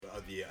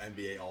the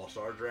NBA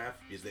All-Star draft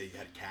because they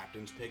had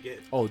captains pick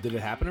it. Oh, did it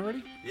happen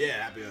already? Yeah, it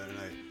happened the other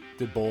night.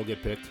 Did Ball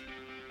get picked?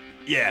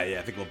 Yeah,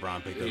 I think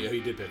LeBron picked him. Yeah, he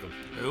did pick him.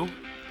 Who?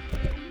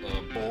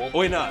 Ball? Oh,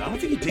 wait, no, I don't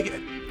think he did get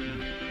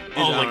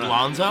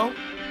Lonzo?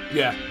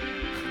 Yeah.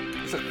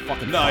 It's like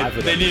fucking No, five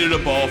of they them. needed a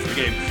ball for the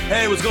game.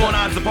 Hey, what's going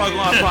on? It's the Parking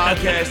Lot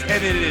Podcast,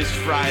 and it is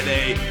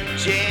Friday,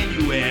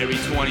 January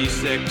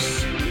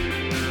 26th.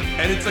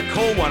 And it's a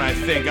cold one, I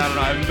think. I don't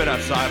know. I haven't been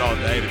outside all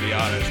day, to be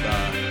honest.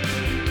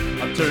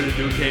 I'm turning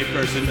into a cave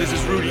person. This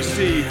is Rudy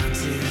C.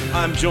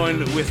 I'm joined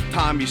with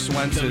Tommy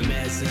Swenson,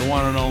 the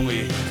one and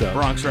only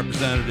Bronx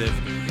representative,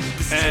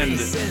 and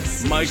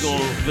Michael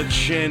the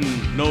Chin,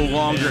 no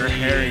longer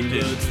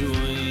Harrington,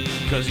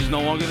 because he's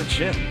no longer the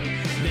Chin.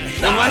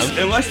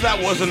 Unless that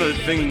wasn't a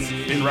thing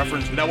in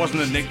reference, that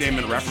wasn't a nickname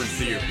in reference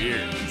to your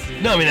beard.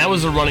 No, I mean that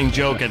was a running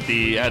joke at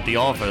the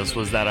office,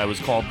 was that I was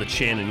called the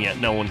Chin, and yet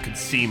no one could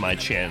see my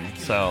chin.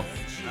 So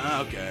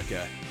Okay.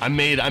 I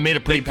made a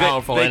pretty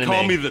powerful they enemy.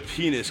 call me the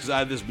penis because I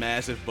have this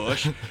massive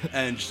bush,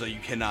 and just like you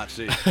cannot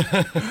see.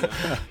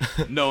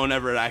 No one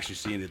ever had actually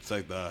seen it. It's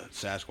like the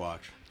Sasquatch.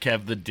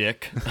 Kev the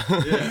Dick.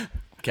 Yeah.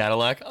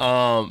 Cadillac.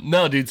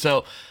 No, dude.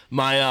 So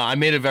I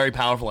made a very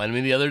powerful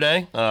enemy the other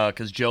day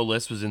because Joe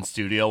List was in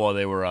studio while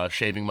they were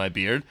shaving my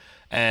beard,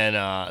 and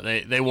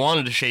they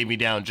wanted to shave me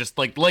down just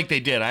like they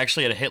did. I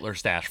actually had a Hitler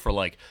stash for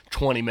like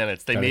 20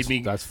 minutes.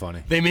 That's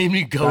funny. They made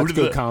me go That's to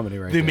good the comedy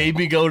right They there. made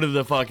me go to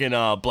the fucking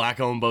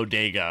black-owned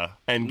bodega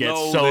and get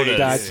No, sodas.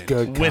 That's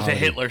good with comedy. a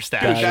Hitler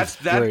stash.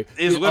 That great.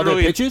 is Are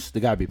literally- there pictures?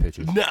 There gotta be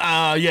pictures.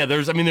 Yeah,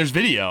 there's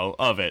video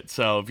of it.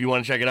 So if you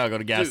want to check it out, go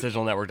to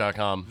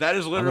gasdigitalnetwork.com. That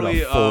is I'm literally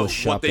gonna full what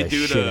shot they the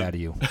do shit to out of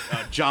you.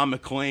 John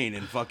McClane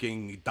in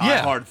fucking Die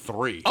Yeah. Hard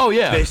 3. Oh,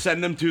 yeah. They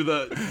send them to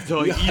Yeah,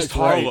 East that's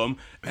right. Harlem,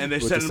 and they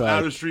With send the them out sign.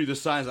 of the street with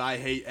the signs "I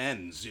hate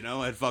ends,"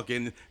 and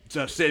fucking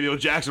Samuel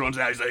Jackson runs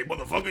out. He's like,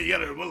 "Motherfucker, you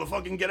gotta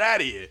motherfucking get out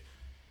of here."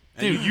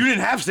 And Dude. you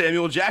didn't have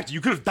Samuel Jackson.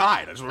 You could have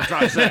died. That's what I'm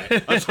trying to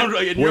say. That's what I'm,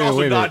 and you're Wait, also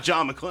wait a not minute.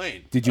 John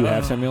McClane. Did you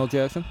have Samuel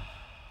Jackson?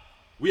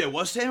 Yeah,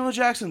 was Samuel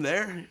Jackson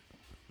there?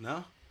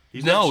 No.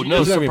 He's No, not- no,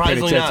 He's not even paying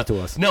surprisingly attention not. to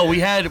us. No, we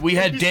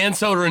had Dan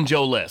Soder and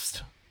Joe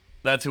List.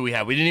 That's who we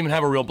had. We didn't even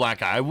have a real black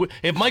guy.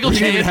 If Michael We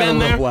Che didn't had even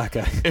been have a there, black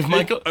guy. if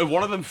Michael, Are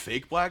one of them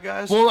fake black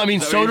guys? well, I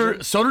mean, Is that what you're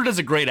Soder does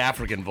a great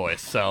African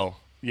voice, so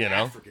you know.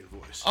 African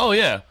voice. Oh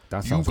yeah.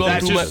 That You sounds go like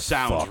That through just my-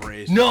 sounds Fuck.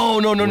 racist. No,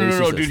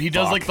 Racist dude. as He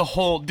does fuck. like the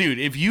whole dude.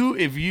 If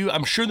you,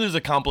 I'm sure there's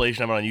a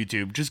compilation of it on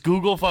YouTube. Just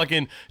Google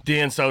fucking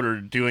Dan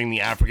Soder doing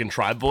the African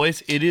tribe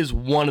voice. It is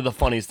one of the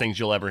funniest things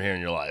you'll ever hear in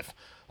your life.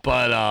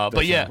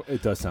 But yeah.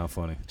 It does sound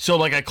funny. So,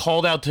 like, I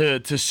called out to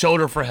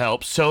Soder for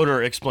help.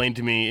 Soder explained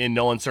to me in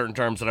no uncertain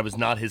terms that I was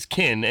not his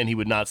kin and he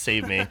would not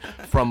save me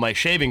from my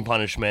shaving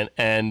punishment.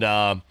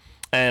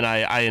 And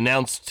I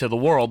announced to the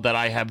world that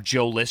I have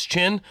Joe List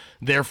chin,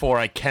 therefore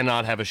I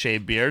cannot have a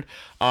shaved beard.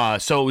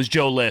 So it was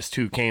Joe List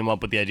who came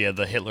up with the idea of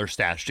the Hitler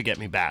stash to get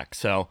me back.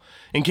 So,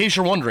 in case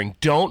you're wondering,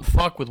 don't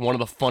fuck with one of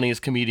the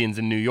funniest comedians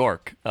in New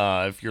York.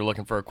 If you're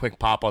looking for a quick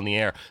pop on the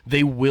air,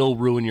 they will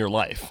ruin your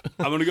life.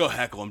 I'm gonna go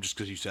heckle him just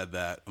because you said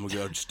that. I'm gonna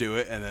go just do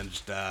it and then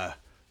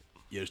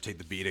just take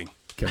the beating.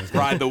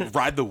 Ride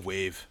the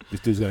wave. This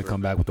dude's gonna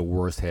come back with the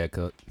worst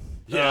haircut.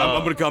 Yeah,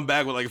 I'm gonna come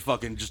back with like a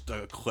fucking just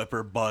a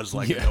clipper buzz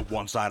like Yeah.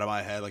 one side of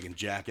my head like in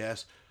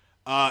Jackass.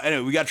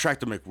 Anyway, we got to track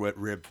the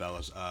McRib,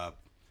 fellas.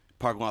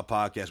 Parking Lot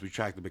Podcast. We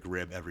track the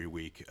McRib every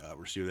week.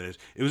 We're seeing what that is.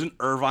 It was in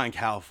Irvine,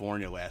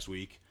 California last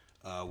week,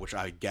 which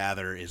I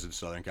gather is in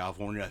Southern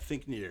California. I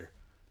think near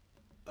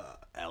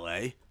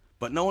L.A.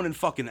 But no one in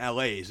fucking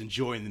L.A. is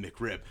enjoying the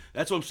McRib.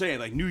 That's what I'm saying.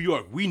 Like New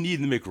York, we need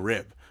the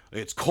McRib.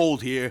 Like, it's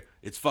cold here.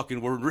 It's fucking.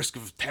 We're at risk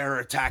of terror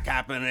attack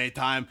happening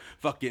anytime.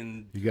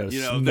 Fucking. You gotta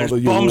there's smother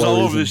your bums all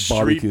worries over the in street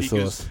barbecue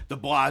because sauce. de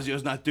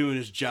Blasio's not doing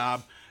his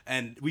job,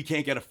 and we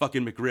can't get a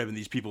fucking McRib, and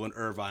these people in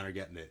Irvine are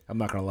getting it. I'm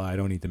not gonna lie, I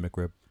don't eat the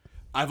McRib.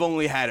 I've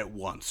only had it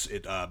once.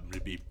 To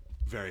be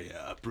very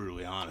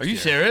brutally honest. Are you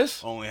here.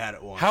 serious? Only had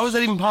it once. How is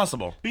that even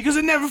possible? Because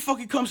it never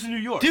fucking comes to New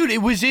York. Dude,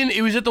 it was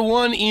at the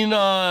one in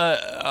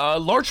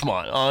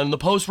Larchmont on the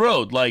Post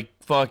Road, like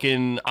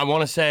fucking, I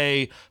want to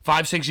say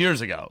 5-6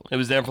 years ago. It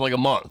was there for like a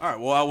month. All right,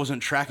 well, I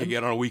wasn't tracking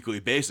it on a weekly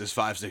basis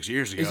 5-6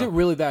 years ago. Is it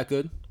really that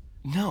good?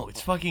 No, it's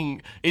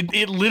fucking,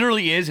 it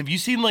literally is. Have you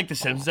seen like the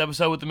Simpsons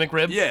episode with the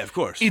McRib? Yeah, of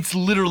course. It's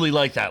literally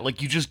like that.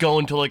 Like you just go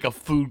into like a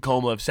food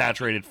coma of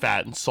saturated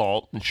fat and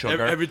salt and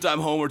sugar. Every time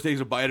Homer takes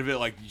a bite of it,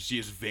 like you see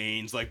his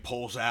veins like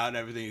pulse out and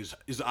everything.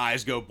 His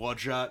eyes go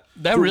bloodshot.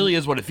 That really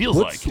is what it feels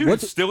what's- like. Dude,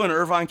 What's- it's still in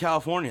Irvine,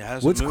 California. It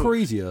hasn't What's moved.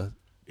 crazier?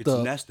 It's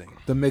nesting.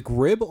 The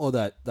McRib or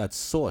that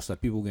sauce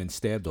that people getting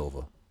stabbed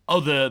over? Oh,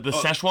 the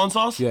Szechuan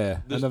sauce? Yeah.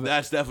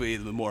 That's definitely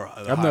the more.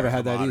 I've never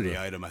had that commodity either.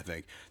 item, I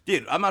think.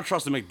 Dude, I'm not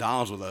trusting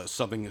McDonald's with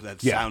something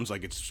that Yeah. sounds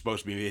like it's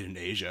supposed to be made in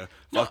Asia.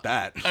 Fuck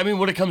that. I mean,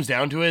 what it comes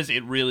down to is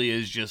it really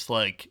is just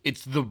like,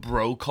 it's the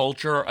bro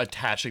culture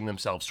attaching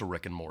themselves to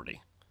Rick and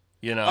Morty.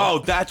 You know? Oh,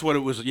 that's what it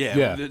was. Yeah,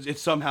 Yeah.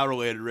 It's somehow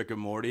related to Rick and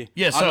Morty.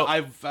 Yeah, so-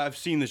 I've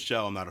seen the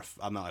show. I'm not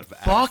a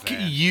Fuck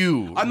fan.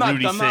 you, I'm not.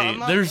 Rudy I'm C.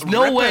 not There's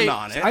no ripping way.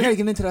 on it. I gotta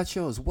get into that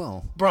show as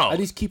well, Bro, I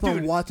just keep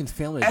on watching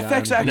Family Guy.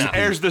 FXX No.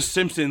 airs The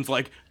Simpsons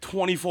like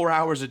 24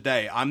 hours a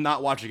day. I'm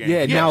not watching it.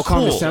 Yeah, Yeah, now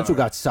Comedy cool. Central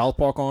got South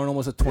Park on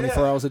almost at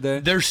 24 hours a day.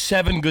 There's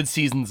 7 good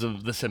seasons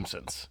of The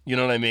Simpsons. You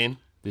know what I mean?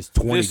 There's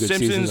 20 The good Simpsons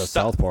seasons of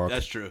South Park.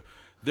 That's true.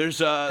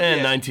 There's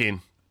And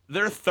 19.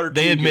 There are 13.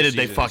 They admitted good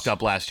they seasons. fucked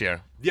up last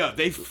year. Yeah,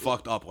 they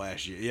fucked up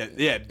last year.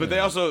 Yeah. But they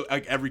also,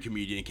 like, every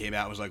comedian came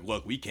out and was like,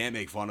 look, we can't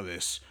make fun of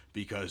this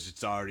because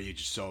it's already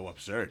just so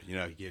absurd. You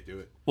know, you can't do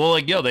it. Well,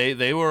 like, yo,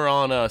 they were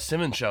on a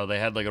Simmons show. They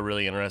had, like, a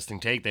really interesting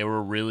take. They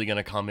were really going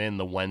to come in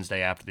the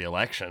Wednesday after the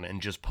election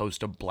and just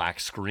post a black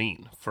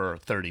screen for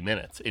 30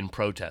 minutes in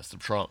protest of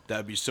Trump.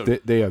 That'd be so.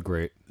 They are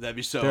great. That'd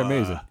be so. They're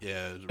amazing.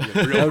 Yeah,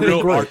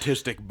 real great.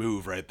 artistic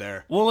move right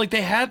there. Well, like,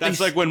 they had That's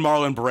these... like when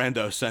Marlon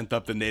Brando sent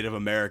up the Native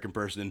American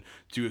person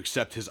to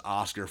accept his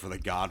Oscar for The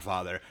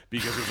Godfather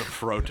because it was a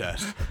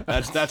protest.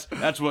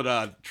 That's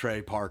what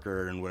Trey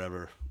Parker and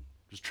whatever.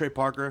 Is Trey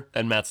Parker?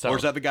 And Matt Stone. Or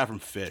is that the guy from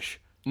Fish?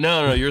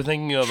 No, you're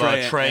thinking of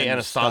Trey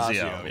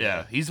Anastasio. Anastasio,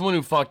 Yeah, he's the one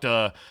who fucked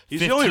a He's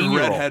the 15-year-old. only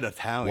redhead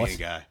Italian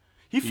guy.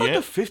 He fucked Yeah.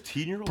 a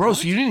 15-year-old. Bro,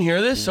 so you didn't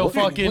hear this? So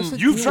fucking... what's the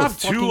You've deal dropped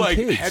with 2 fucking like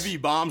kids? heavy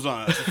bombs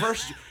on us. The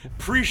first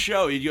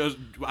pre-show, he goes,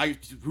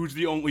 "Who's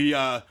the only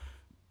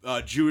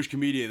Jewish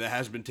comedian that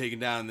has been taken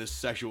down in this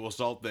sexual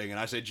assault thing?" And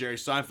I said Jerry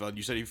Seinfeld.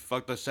 You said he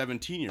fucked a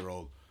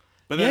 17-year-old.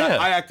 But then Yeah.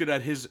 I acted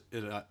at his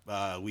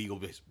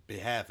legal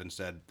behalf and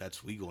said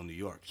that's legal in New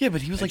York. Yeah,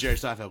 but he was And like... Jerry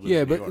Seinfeld lives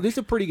Yeah, in New but York. there's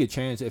a pretty good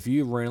chance if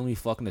you randomly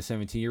fucking a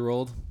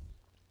 17-year-old,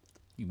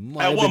 you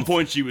might At have one been-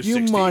 point she was you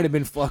 16. might have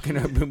been fucking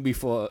her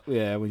before.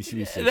 Yeah, when she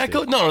was 16.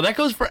 That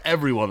goes for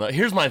everyone, though.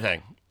 Here's my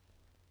thing.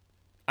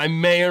 I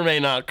may or may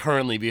not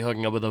currently be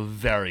hooking up with a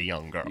very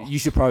young girl. You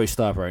should probably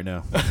stop right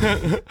now.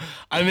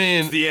 I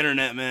mean... It's the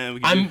internet,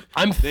 man. I'm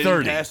They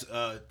 30. didn't pass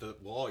the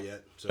law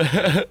yet, so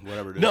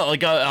whatever it is. No,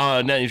 like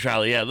net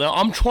neutrality. Yeah,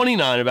 I'm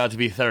 29, about to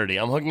be 30.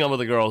 I'm hooking up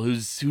with a girl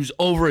who's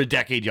over a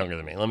decade younger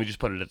than me. Let me just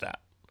put it at that.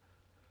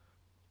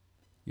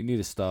 You need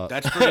to stop.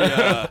 That's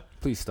pretty.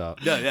 Please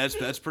stop. Yeah,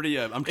 that's pretty.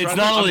 I'm trying It's to,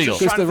 not I'm illegal.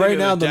 just trying to Right think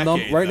now of the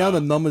decade, now though.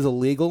 the number's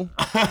illegal,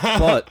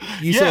 but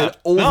you Yeah. said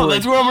over. No,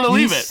 that's where I'm gonna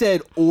leave you it.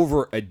 said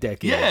over a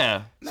decade.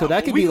 Yeah. So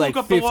that could we be look like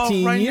up the law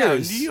 15 right now. In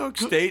years. New York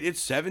State, it's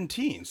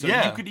 17. So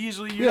Yeah. you could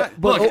easily. Yeah,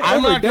 but Look, I'm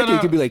over a not decade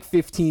gonna- could be like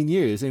 15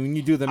 years, and when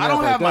you do the math I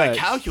don't like have my that,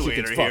 shit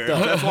calculator gets here. fucked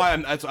up.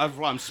 That's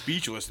why I'm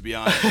speechless, to be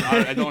honest.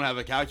 I don't have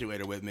a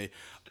calculator with me.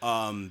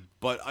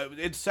 But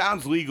it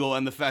sounds legal,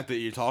 and the fact that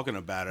you're talking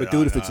about it. But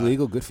dude, if on, it's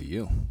legal, good for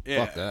you.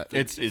 yeah. Fuck that.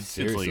 It's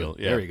Seriously. legal.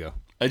 Yeah. There you go.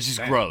 It's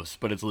just gross,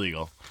 but it's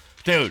legal.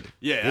 Dude.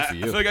 Yeah, Good I for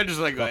you. feel like I just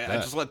I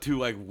that. just let 2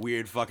 like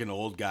weird fucking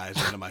old guys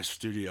into my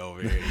studio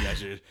over here. You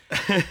guys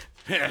are,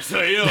 yeah,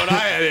 so you know what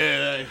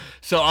I.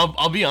 So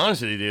I'll be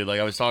honest with you, dude. Like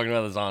I was talking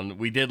about this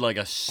we did like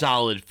a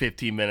solid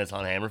 15 minutes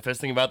on hammer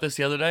fisting about this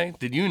the other day.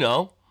 Did you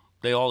know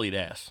they all eat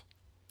ass?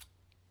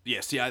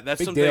 Yeah, see, that's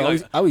Big something. deal.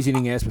 Like, I was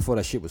eating ass before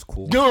that shit was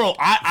cool. No,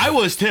 I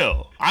was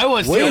too. I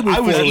was Way too. I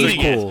before was it was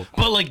eating it. cool.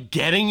 But like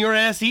getting your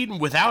ass eaten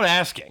without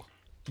asking.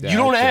 Yeah, You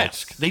don't that's-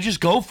 ask. They just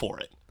go for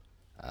it.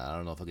 I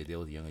don't know if I could deal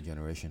with the younger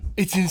generation.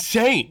 It's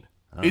insane.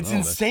 It's know,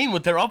 insane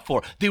what they're up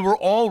for. They were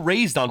all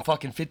raised on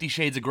fucking 50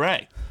 Shades of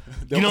Grey.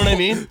 You know what I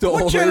mean? The what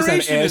whole race on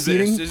generation is ass this?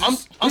 eating. Is I'm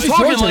this- I'm This is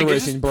talking your like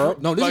generation, bro.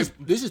 No, like,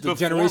 this is the before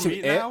generation.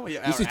 me now? Yeah,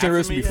 This is after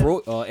generation me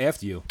before,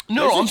 after you.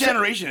 No, There's I'm a saying,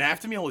 generation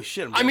after me. Holy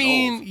shit! I'm I getting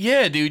mean, old.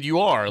 yeah, dude, you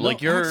are.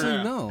 Like you're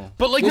Actually, no.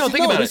 But like This no, is-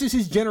 think about this it. is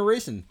his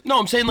generation. No,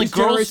 I'm saying like His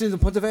girls generation is a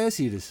bunch of ass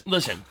eaters.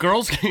 Listen,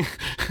 girls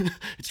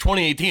it's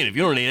 2018. If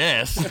you don't eat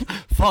ass,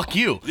 fuck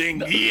you. Then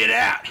get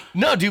out.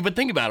 No, dude, but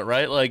think about it,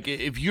 right? Like,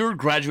 if you're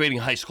graduating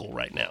high school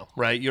right now,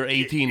 right? You're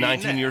 18,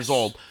 19 years ass.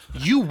 old.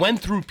 You went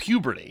through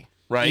puberty,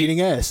 right?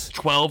 Eating ass.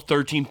 12,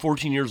 13,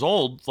 14 years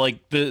old.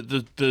 Like,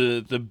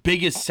 the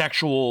biggest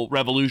sexual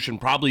revolution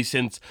probably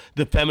since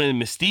the feminine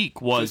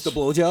mystique was The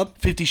blowjob.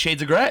 50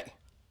 Shades of Grey.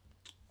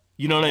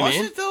 You know what I Was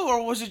mean? it though,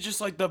 or was it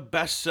just like the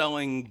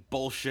best-selling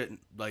bullshit,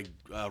 like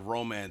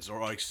romance or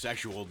like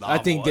sexual novel? I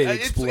think they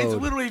It's explode.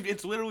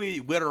 literally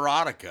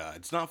literotica.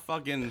 It's not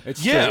fucking.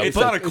 Yeah, it's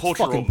but not a it's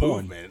cultural fucking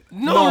porn. movement.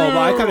 No, but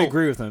I kind of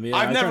agree with him. Yeah,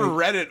 I've I never kinda-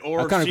 read it or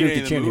I kinda seen agree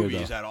any with of the the chin here,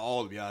 movies though. at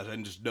all. To be honest, I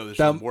just know this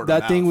from word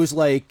That of thing mouth. was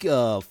like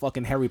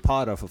fucking Harry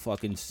Potter for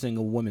fucking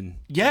single women.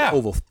 Yeah.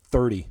 Over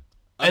 30.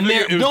 And think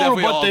they're it was no,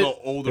 definitely but all the, the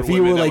older If you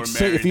women were that like, were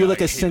married if you were that, like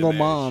a hated single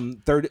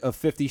marriage. mom,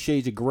 50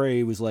 Shades of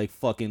Grey was like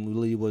fucking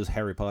literally was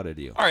Harry Potter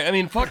to you. all right, I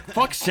mean,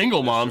 fuck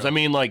single moms. I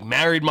mean, like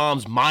married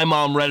moms. My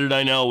mom read it,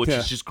 I know, which Yeah.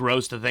 is just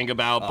gross to think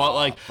about. But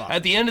like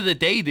at the end of the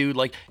day, dude,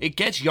 like it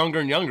gets younger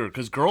and younger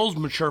because girls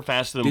mature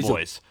faster than There's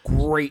boys. a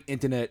great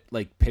internet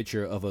like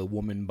picture of a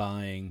woman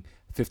buying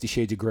 50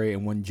 Shades of Grey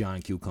and one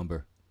giant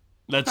cucumber.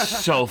 That's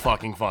so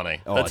fucking funny.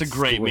 Oh, That's a it's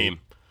great great. meme.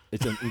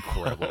 It's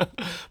incredible.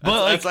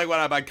 But It's like when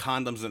I buy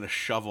condoms and a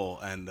shovel,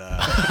 and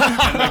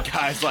the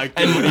guy's like,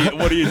 "Dude,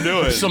 what are you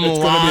doing?" some It's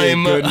gonna be a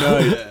lime, good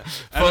night. Yeah.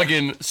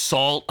 fucking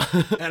salt.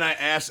 And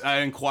I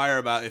inquire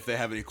about if they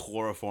have any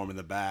chloroform in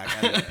the back.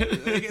 And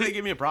they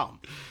give me a problem.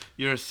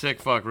 You're a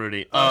sick fuck,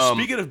 Rudy.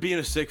 Speaking of being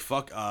a sick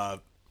fuck,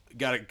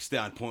 gotta stay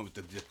on point with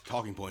the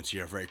talking points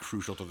here. Very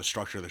crucial to the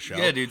structure of the show.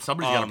 Yeah, dude,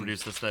 somebody's got to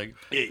produce this thing.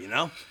 Yeah, you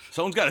know,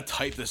 someone's got to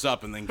type this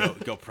up and then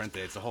go print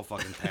it. It's a whole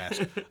fucking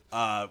task.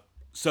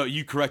 So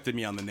you corrected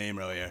me on the name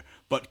earlier,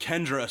 but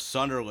Kendra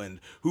Sunderland,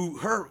 who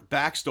her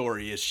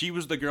backstory is she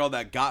was the girl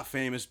that got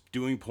famous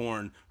doing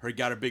porn,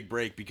 got a big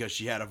break because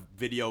she had a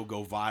video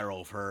go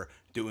viral of her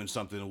doing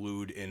something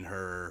lewd in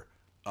her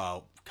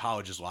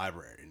college's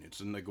library, and it's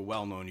in like a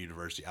well-known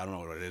university. I don't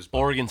know what it is.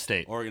 Oregon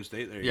State. Oregon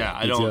State. There you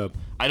Yeah, go.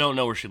 I don't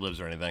know where she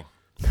lives or anything.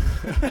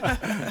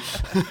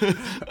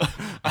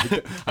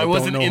 I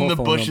wasn't know in her the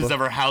phone bushes number. of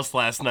her house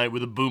last night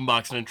with a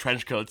boombox and a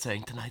trench coat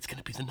saying, "Tonight's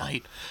gonna be the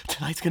night.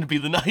 Tonight's gonna be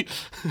the night."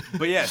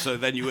 But yeah, so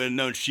then you would have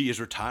known she is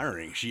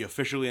retiring. She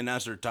officially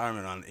announced her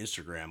retirement on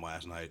Instagram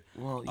last night.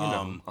 Well, you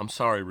know, I'm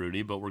sorry,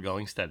 Rudy, but we're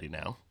going steady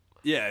now.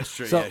 Yeah, it's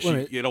true. So, Yeah, wait a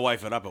minute. she had to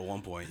wife it up at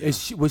one point. Yeah.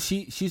 Was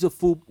she a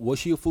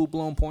full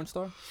blown porn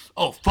star?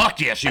 Oh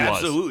fuck yeah, she was.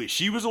 Absolutely,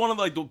 she was one of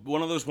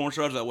one of those porn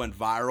stars that went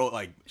viral.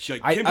 Like she,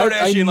 like I Kim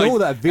Kardashian. know like,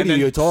 that and video then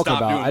you're talking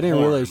stopped about. doing I didn't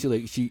porn. realize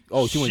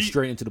she went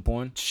straight into the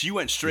porn. She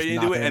went straight Just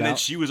into it, knocking and it then out?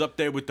 she was up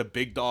there with the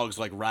big dogs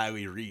like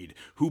Riley Reid,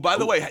 who, by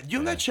the way, you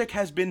know that chick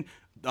has been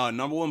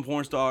 #1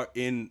 porn star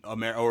in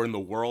America or in the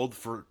world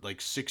for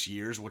like 6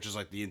 years, which is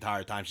like the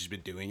entire time she's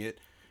been doing it.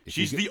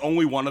 She's the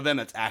only one of them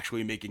that's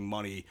actually making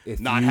money,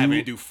 not having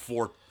to do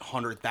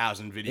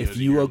 400,000 videos. If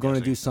you are going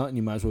to do something,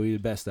 you might as well be the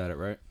best at it,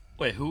 right?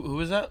 Wait, who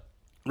is that?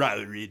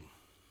 Riley Reid.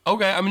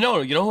 Okay, I mean,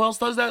 no, you know who else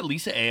does that?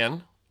 Lisa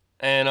Ann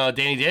and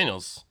Danny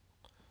Daniels.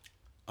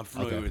 I'm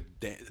familiar with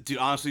Dan. Dude,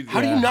 honestly,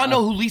 How do you not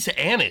know who Lisa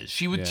Ann is?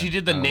 She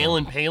did the Nail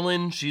and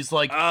Palin. She's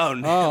like, Oh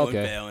no, Oh,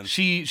 okay. Balin.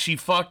 she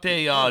fucked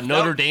a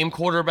Notre Dame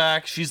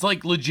quarterback. She's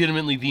like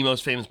legitimately the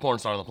most famous porn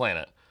star on the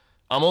planet.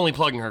 I'm only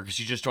plugging her because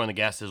she just joined the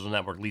Gas Digital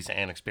Network Lisa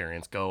Ann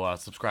Experience. Go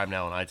subscribe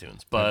now on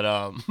iTunes. But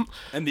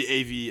And the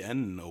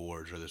AVN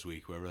awards are this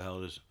week. Whoever the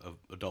hell it is, of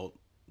adult.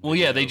 well,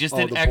 yeah, they just Oh,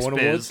 did the porn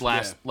XBiz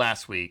awards?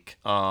 last week,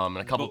 and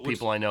a couple But what's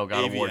people I know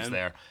got awards AVN?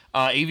 there.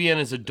 AVN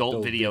is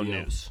Adult Video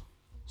Video. News.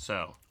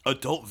 So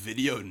Adult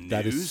video news.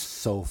 That is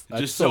so.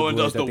 That's Just so someone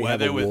great does that the they have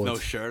weather with no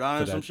awards shirt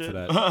on or for some that- shit? for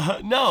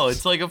that. no,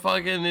 it's like a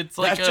fucking. It's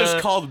like That's just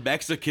called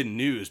Mexican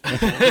news.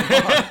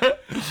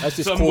 That's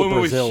just Some called woman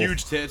Brazil. with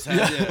huge tits.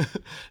 Yeah.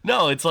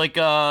 No, it's like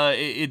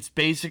it's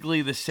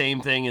basically the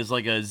same thing as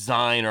like a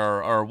Zine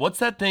or what's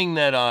that thing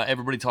that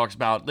everybody talks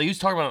about? They used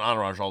to talk about it on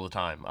Entourage all the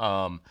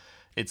time.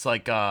 It's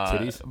like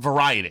Titties?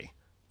 Variety,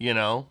 you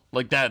know,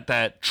 like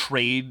that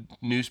trade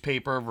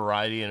newspaper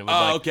Variety, and it was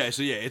Oh, like okay.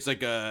 So yeah, it's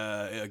like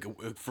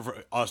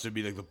for us to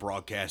be like the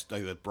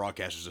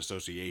Broadcasters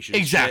Association.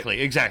 exactly.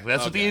 shit.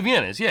 That's what the Okay.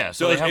 AVN is. Yeah,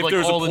 so So they if have like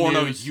there's all a the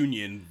porno news.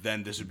 union,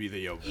 then this would be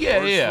the awards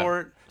Yeah.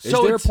 for it. Is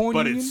So there a it's- porn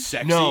But union? it's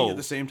sexy No. at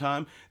the same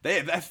time.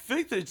 I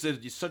think that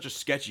it's such a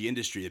sketchy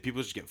industry that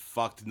people just get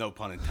fucked, no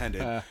pun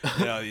intended,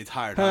 the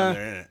entire time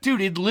they're in it.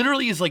 Dude, it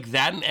literally is like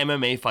that and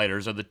MMA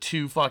fighters are the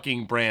two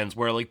fucking brands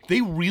where like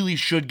they really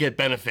should get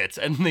benefits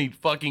and they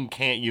fucking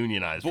can't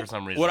unionize for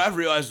some reason. What I've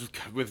realized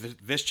with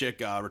this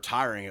chick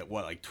retiring at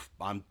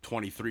I'm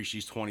 23,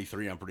 she's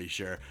 23, I'm pretty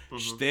sure.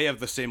 Mm-hmm. They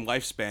have the same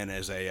lifespan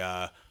as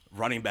a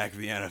running back of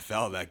the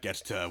NFL that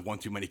gets to one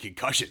too many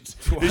concussions.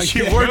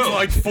 She worked for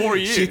like 4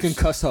 years. She can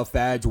cuss her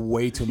fads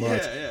way too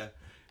much. Yeah.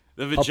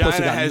 The Her pussy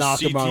vagina got has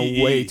knocked CTE.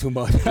 around way too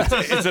much.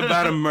 It's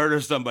about to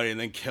murder somebody and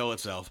then kill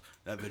itself.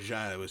 That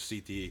vagina was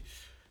CTE. She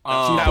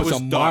that put was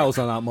some dark. miles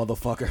on that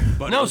motherfucker.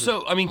 But it No, was-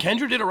 so I mean,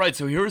 Kendra did it right.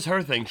 So here's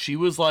her thing. She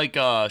was like,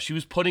 she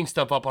was putting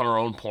stuff up on her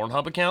own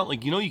Pornhub account.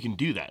 Like, you know, you can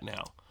do that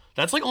now.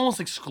 That's like almost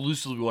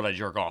exclusively what I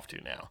jerk off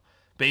to now.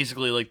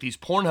 Basically, like these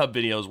Pornhub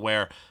videos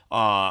where,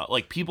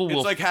 like people will.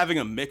 it's like having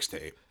a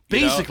mixtape.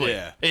 Basically,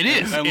 yeah. it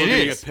is. And It looking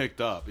to is. get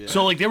picked up. Yeah.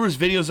 So like there was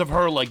videos of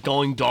her like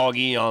going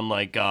doggy on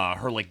like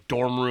her like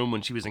dorm room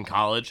when she was in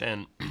college,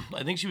 and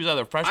I think she was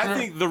either a freshman. I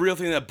think the real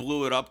thing that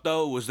blew it up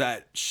though was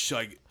that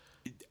like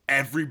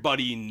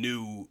everybody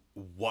knew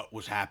what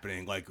was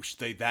happening. Like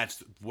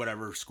that's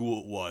whatever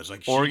school it was.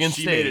 Like Oregon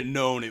she State. made it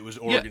known it was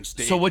Oregon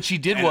State. So what she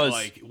did and was- it,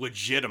 like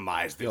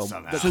legitimized it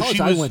somehow. The So college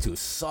she I was- went to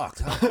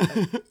sucked.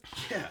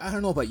 I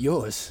don't know about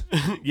yours.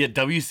 yeah,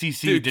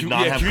 WCC Dude, did com-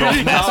 not yeah, have girls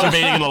community college.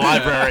 masturbating in the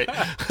library.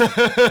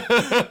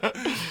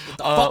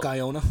 Fuck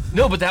Iona.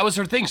 No, but that was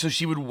her thing. So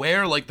she would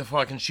wear like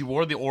she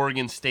wore the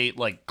Oregon State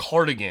like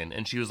cardigan,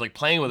 and she was like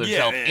playing with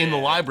herself yeah, in the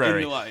yeah.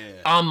 library In the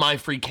yeah. on My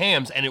Free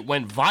Cams, and it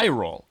went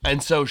viral.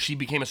 And so she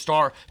became a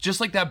star, just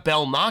like that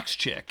Belle Knox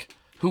chick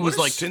who What was is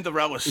like,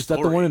 Cinderella's Is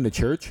story? that the one in the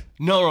church?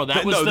 no,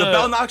 that was no, the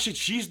Belle Knox,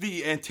 she's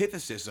the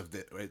antithesis of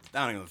the. I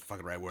don't even know the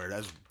fucking right word.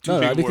 That's too No,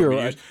 big I a think word you're to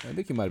right. use. I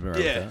think you might have been right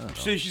with Yeah, that. I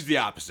don't know. she's the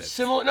opposite.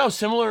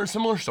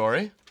 similar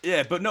story.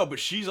 Yeah, but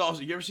she's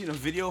also. You ever seen a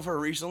video of her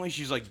recently?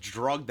 She's like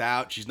drugged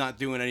out. She's not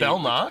doing anything. Belle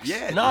Knox?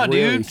 Yeah. Nah,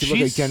 Really? dude. She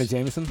look like Janet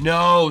Jameson?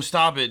 No,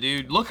 stop it,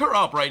 dude. Look her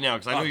up right now,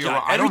 because I know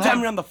you're. Every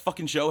time we're on the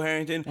fucking show,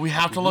 Harrington, we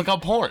have to look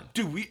up porn.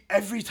 Dude,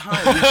 every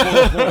time we pull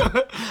up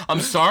porn. I'm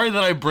sorry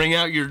that I bring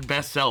out your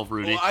best self,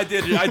 Rudy. Well, I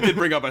did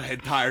bring up an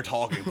entire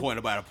talking point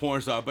about a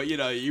porn star, but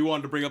you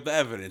wanted to bring up the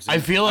evidence. I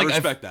feel like I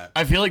respect that.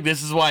 I feel like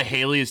this is why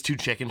Haley is too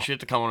chicken shit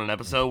to come on an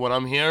episode when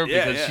I'm here,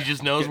 because she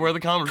just knows where the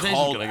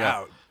conversation's gonna go.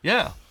 Out.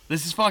 Yeah.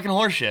 This is fucking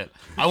horseshit.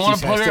 I want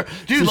to put her,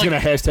 dude. She's like, gonna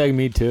hashtag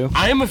me too.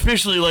 I am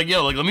officially like,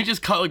 yo, like, let me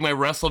just cut like my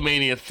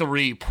WrestleMania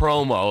 3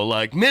 promo.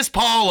 Like, Miss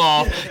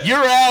Pauloff,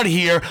 you're out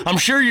here. I'm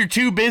sure you're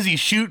too busy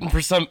shooting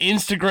for some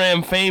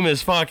Instagram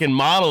famous fucking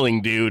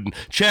modeling dude, and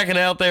checking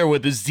out there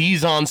with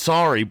Aziz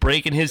Ansari,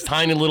 breaking his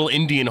tiny little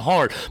Indian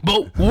heart.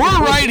 But we're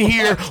right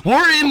here.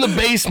 We're in the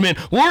basement.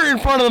 We're in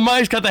front of the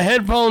mics, got the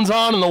headphones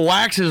on, and the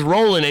wax is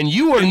rolling, and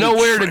you are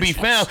nowhere to be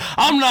found.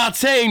 I'm not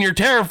saying you're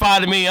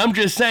terrified of me. I'm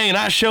just saying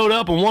I showed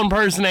up and one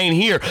person ain't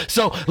here.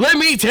 So let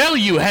me tell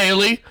you,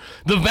 Haley,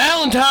 the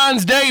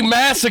Valentine's Day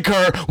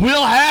Massacre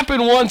will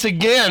happen once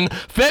again,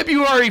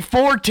 February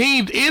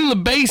 14th in the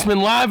basement,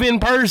 live in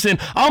person.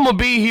 I'm going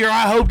to be here.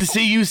 I hope to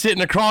see you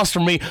sitting across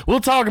from me. We'll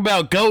talk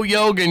about goat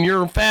yoga and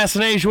your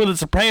fascination with the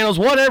Sopranos,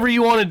 whatever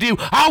you want to do.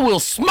 I will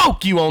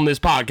smoke you on this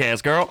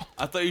podcast, girl.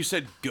 I thought you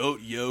said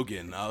goat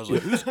yoga. I was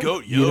like, who's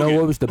goat yoga? You know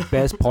what was the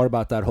best part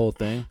about that whole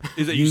thing?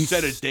 Is that you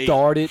set a date.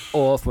 Started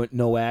off with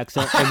no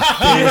accent and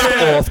finished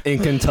off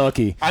in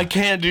Kentucky. I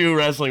can't do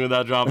wrestling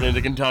without dropping into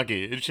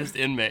Kentucky. It's just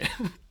in me.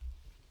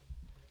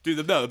 Dude,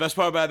 the best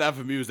part about that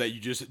for me was that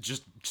you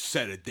just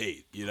set a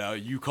date. You know,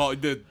 you call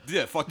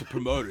fuck the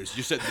promoters.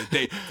 You set the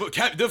date.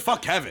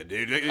 Fuck Kevin,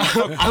 dude.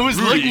 I was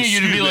looking at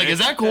you to be like, is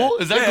that cool?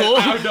 Is that cool?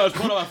 I was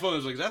pulling on my phone. I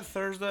was like, is that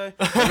Thursday?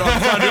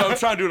 I'm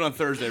trying to do it on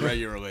Thursday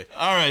regularly.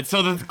 All right,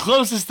 so the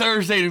closest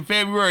Thursday to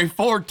February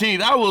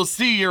 14th, I will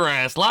see your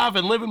ass live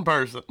and live in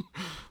person.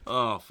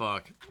 Oh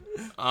fuck.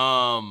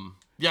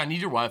 Yeah, I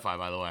need your Wi-Fi,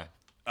 by the way.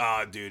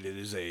 Dude, it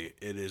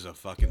is a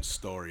fucking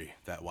story,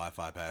 that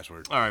Wi-Fi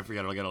password. All right,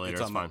 forget it. I'll get it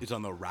later. It's fine. It's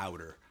on the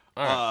router.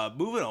 All right.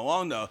 Moving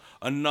along, though,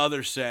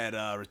 another sad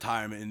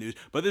retirement in news.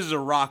 But this is a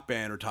rock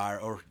band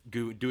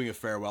doing a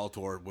farewell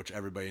tour, which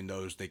everybody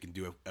knows they can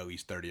do at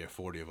least 30 or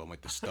 40 of them, like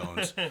the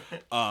Stones.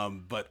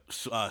 But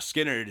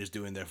Skinner is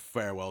doing their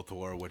farewell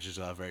tour, which is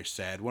very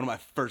sad. One of my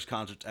first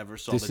concerts ever.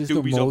 Saw This the is the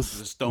Doobies open most to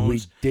the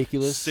Stones.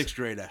 ridiculous 6th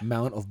grade.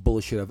 amount of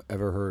bullshit I've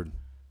ever heard.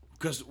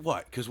 Because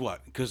what?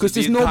 Because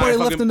there's nobody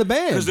left in the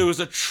band. Because there was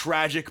a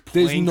tragic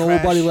plane There's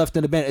crash. nobody left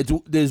in the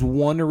band. There's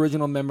one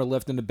original member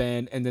left in the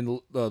band, and then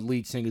the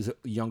lead singer's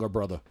younger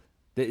brother.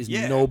 There is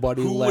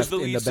nobody Who left was the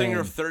in lead the singer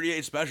band. of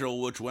 38 Special,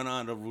 which went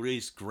on to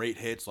release great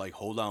hits like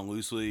Hold On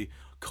Loosely,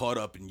 Caught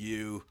Up in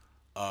You.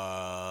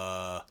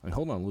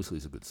 Hold On Loosely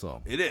is a good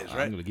song. It is,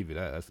 right? I'm going to give you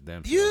that. That's a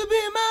damn song. You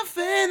be my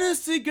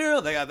fantasy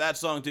girl. They got that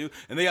song too.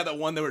 And they got that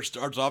one that where it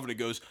starts off and it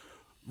goes,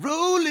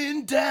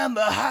 rolling down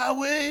the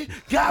highway,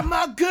 got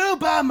my girl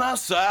by my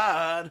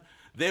side.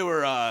 They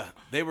were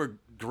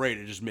great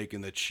at just making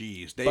the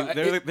cheese. They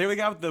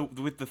were out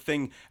with the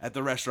thing at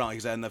the restaurant.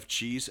 Is that enough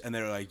cheese? And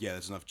they were like, yeah,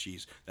 that's enough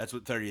cheese. That's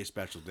what 38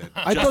 Special did.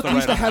 I thought they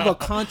used to have a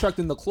contract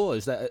in the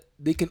clause that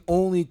they can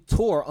only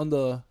tour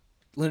under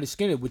Leonard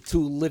Skinner with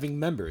 2 living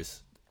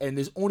members, and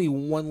there's only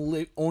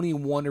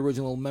one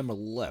original member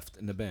left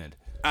in the band.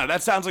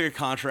 That sounds like a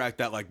contract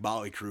that like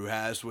Motley Crue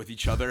has with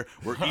each other.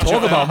 Where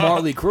Talk about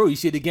Motley Crue. You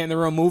see they getting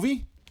their own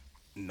movie?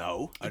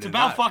 No, it's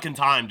about fucking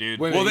time, dude.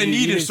 Well, they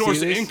need a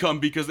source of income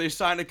because they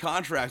signed a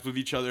contract with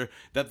each other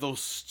that they'll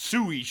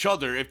sue each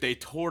other if they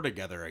tour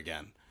together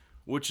again,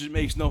 which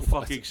makes no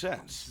fucking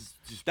sense.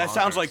 That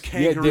sounds like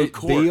kangaroo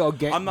court. They are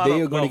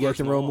going to get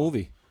their own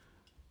movie.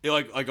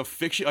 Like a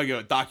fiction, like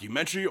a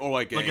documentary, or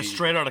like a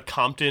straight out of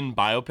Compton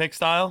biopic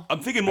style.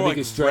 I'm thinking more like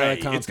Ray.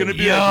 It's gonna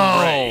be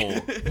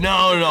like Ray.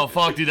 No,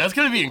 fuck, dude, that's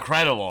gonna be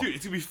incredible. Dude,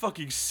 it's gonna be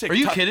fucking sick. Are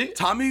you kidding?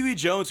 Tommy Lee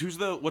Jones, what's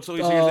the lead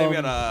singer's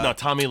name? No,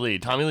 Tommy Lee.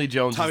 Tommy Lee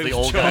Jones is the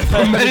old Jones.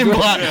 guy from Men in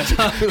Black. Wait,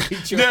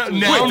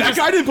 that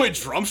guy didn't play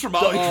drums for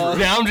Motley Crue.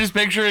 Now I'm just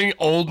picturing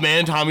old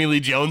man Tommy Lee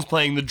Jones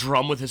playing the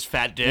drum with his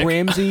fat dick.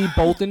 Ramsay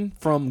Bolton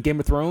from Game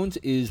of Thrones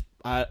is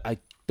I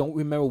don't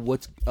remember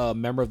what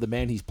member of the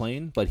band he's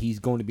playing, but he's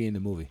going to be in the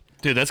movie.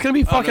 Dude, that's going to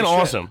be fucking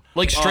awesome.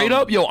 Like, straight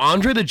up,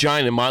 Andre the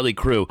Giant and Motley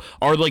Crue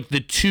are, like, the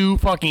 2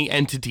 fucking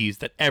entities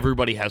that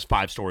everybody has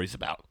 5 stories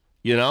about,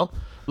 you know?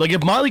 Like,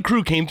 if Motley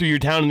Crue came through your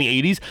town in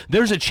the 80s,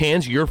 there's a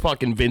chance you're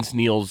fucking Vince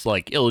Neil's,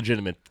 like,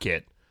 illegitimate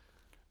kid.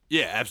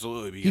 Yeah,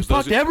 absolutely. He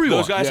fucked everyone.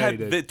 Those guys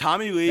had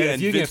Tommy Lee and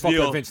if you Vince get fucked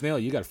Neil. by Vince Neil,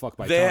 you got to fuck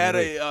by They Tommy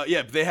had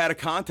Lee. they had a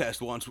contest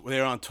once. They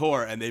were on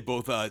tour and they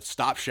both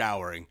stopped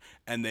showering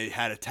and they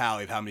had a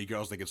tally of how many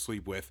girls they could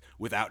sleep with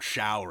without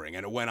showering,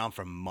 and it went on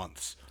for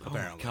months.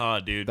 Apparently,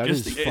 God, dude,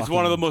 it's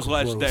one of the most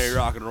legendary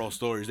rock and roll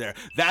stories there.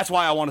 That's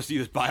why I want to see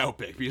this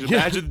biopic, because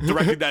imagine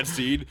directing that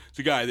scene. It's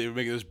a guy they were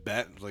making this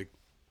bet. It's like,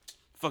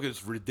 fucking,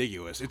 it's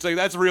ridiculous. It's like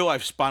that's real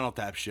life Spinal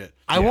Tap shit.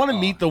 I want to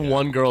meet the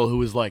one girl who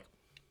was like,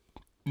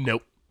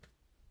 nope.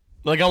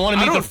 Like, I want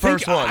to meet the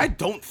first one. I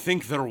don't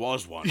think there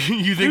was one.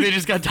 You think they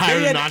just got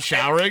tired of not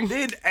showering?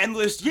 They had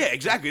endless. Yeah,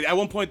 exactly. At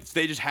one point,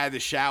 they just had to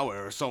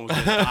shower, or someone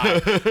was going to die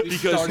because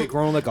started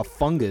growing like a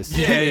fungus.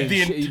 Yeah,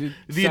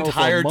 the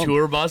entire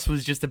tour bus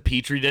was just a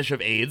petri dish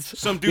of AIDS.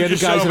 Some dude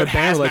just showed up with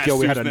hazmat suits,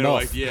 we had and enough.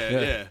 Like,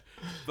 yeah.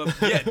 But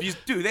yeah,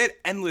 they had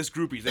endless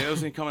groupies. They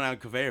wasn't coming out of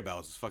conveyor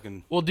belts. It's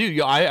fucking. Well, dude,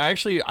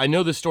 I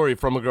know this story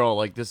from a girl.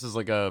 Like, this is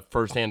like a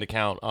firsthand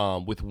account.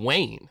 With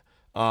Wayne.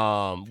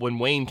 When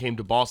Wayne came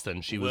to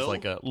Boston, she was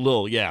like a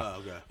Lil, yeah. Oh,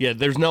 okay. Yeah,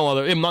 there's no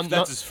other.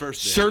 That's his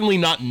first name. Certainly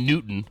not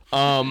Newton.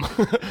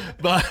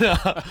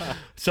 But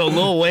so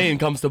Lil Wayne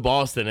comes to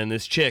Boston, and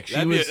this chick,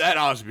 that'd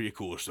honestly be a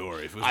cooler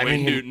story if it was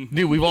Wayne Newton.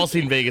 Dude, we've all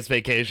seen Vegas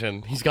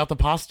Vacation. He's got the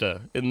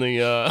pasta in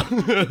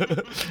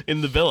the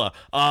in the villa.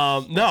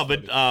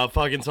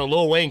 Fucking so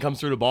Lil Wayne comes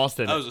through to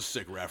Boston. That was a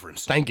sick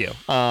reference. Thank you.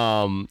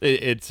 I'll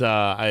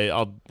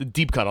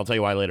deep cut. I'll tell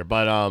you why later.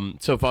 But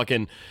so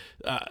fucking.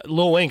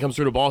 Lil Wayne comes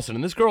through to Boston,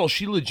 and this girl,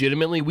 she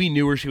legitimately, we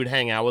knew her. She would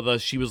hang out with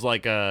us. She was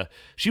like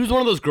she was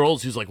one of those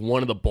girls who's like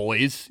one of the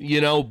boys,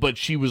 but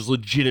she was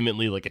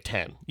legitimately like a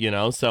 10,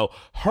 So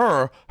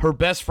her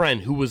best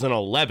friend, who was an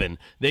 11,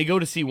 they go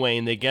to see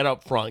Wayne. They get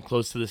up front,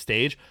 close to the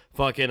stage.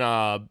 Fucking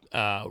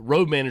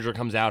road manager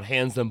comes out,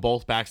 hands them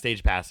both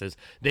backstage passes.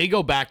 They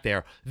go back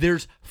there.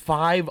 There's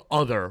 5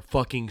 other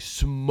fucking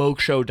smoke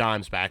show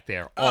dimes back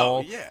there,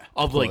 all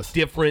of like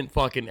different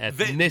fucking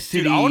ethnicity.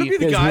 Dude, I want to be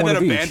the guy that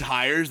a each. band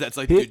hires. That's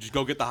like, dude, just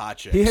go get the hot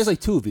chicks. He has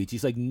like 2 of each.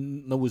 He's like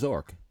Noah's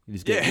Ark. You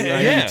just get, Yeah.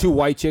 I need 2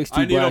 white chicks,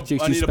 2 black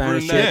chicks, 2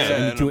 Spanish chicks,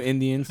 yeah, and 2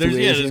 Indians. There's 2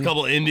 Asian. there's a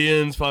couple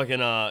Indians, fucking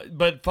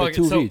but fucking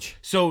 2 so of each.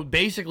 so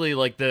basically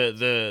like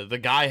the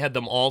guy had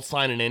them all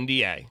sign an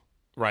NDA.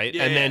 Right,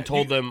 Yeah, and then yeah.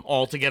 told them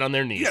all to get on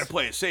their knees. You gotta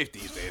play it safe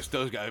these days.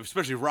 Those guys,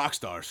 especially rock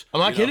stars. I'm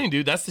not kidding,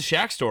 dude. That's the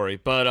Shaq story.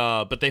 But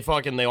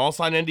they all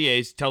sign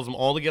NDAs. Tells them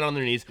all to get on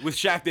their knees. With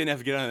Shaq, they didn't have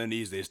to get on their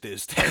knees. They just did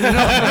stand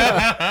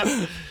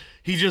up.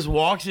 He just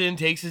walks in,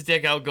 takes his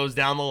dick out, goes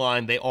down the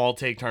line. They all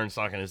take turns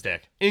sucking his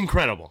dick.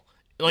 Incredible.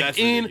 Like, That's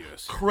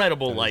ridiculous.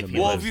 incredible life he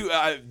Well, lives.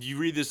 if you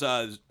read this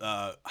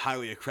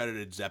highly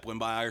accredited Zeppelin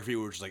biography,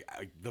 where it's like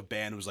the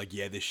band was like,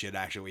 yeah, this shit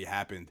actually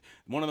happened.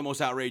 One of the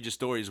most outrageous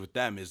stories with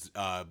them is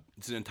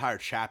it's an entire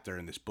chapter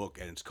in this book,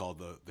 and it's called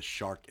the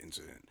Shark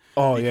Incident.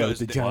 Oh, yeah, with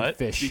the giant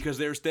fish. Because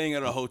they were staying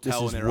at a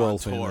hotel and they were on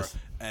world tour. famous.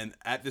 And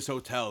at this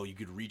hotel, you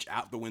could reach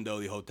out the window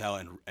of the hotel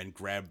and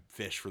grab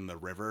fish from the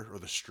river or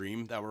the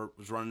stream that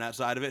was running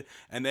outside of it.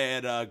 And they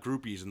had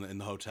groupies in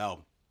the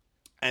hotel.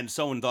 And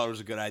someone thought it was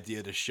a good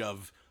idea to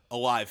shove a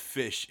live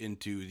fish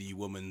into the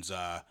woman's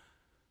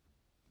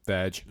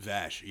Vag.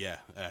 yeah.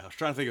 I was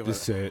trying to think of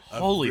Just say it.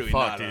 Holy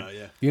fuck, dude.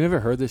 Yeah. You never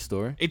heard this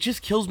story? It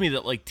just kills me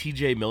that like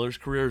TJ Miller's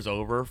career is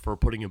over for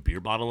putting a beer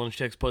bottle in a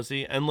chick's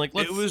pussy, and like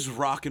It was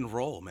rock and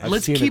roll, man.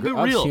 Let's keep it real.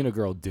 I've seen a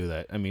girl do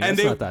that. I mean, And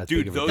that's they- not that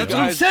dude, big of a those deal. That's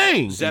what I'm guys-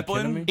 saying. me?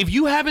 Zeppelin. If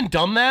you haven't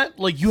done that,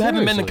 like you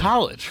haven't been to Seriously.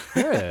 college.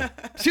 Yeah.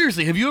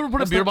 Seriously, have you ever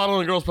put a beer bottle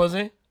in a girl's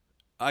pussy?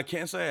 I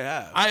can't say I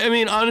have. I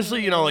mean,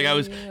 honestly, like I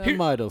was. I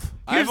might have.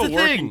 I have a here's the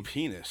working thing.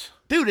 penis.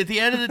 Dude, at the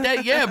end of the day,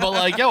 yeah, but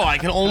like, I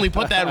can only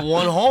put that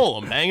one hole.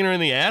 I'm banging her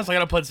in the ass. I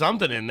gotta put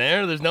something in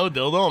there. There's no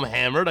dildo. I'm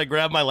hammered. I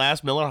grab my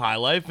last Miller High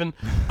Life, and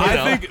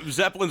I think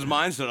Zeppelin's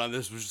mindset on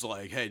this was just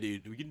like, hey,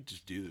 dude, we can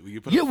just do that. We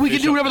can put we can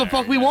do whatever the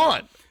fuck we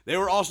want. They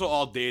were also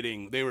all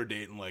dating. They were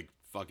dating like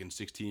fucking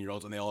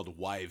 16-year-olds, and they all had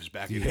wives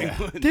back in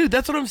England. Dude,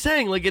 that's what I'm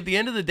saying. Like at the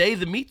end of the day,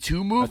 the Me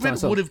Too movement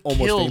sounds would have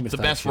almost killed famous the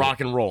type best shit. rock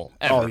and roll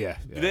ever. Oh, yeah.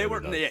 They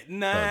were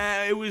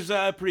it was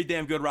pretty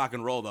damn good rock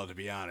and roll though, to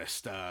be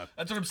honest.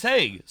 That's what I'm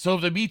saying. So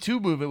if the Me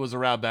Too movement was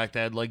around back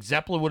then, like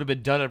Zeppelin would have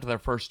been done after their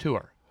first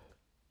tour.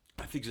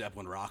 I think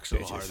Zeppelin rocked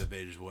so hard that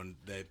they just wouldn't.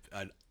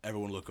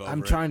 Everyone look over.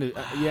 I'm it. trying to.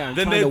 I'm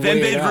Then trying to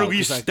weigh they'd it out,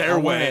 release 'cause, like, I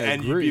Stairway, wanna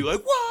and you'd agree. be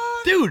like, what?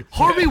 Dude,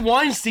 Harvey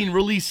Weinstein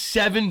released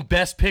 7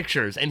 Best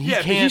Pictures, and he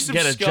Yeah, can't he's some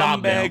get a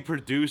job now. scumbag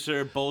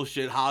producer,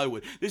 bullshit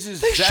Hollywood. This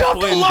is They shoved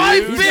Zeppelin, a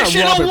live dude. fish It's in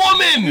not a Robert-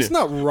 woman. It's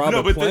not Robert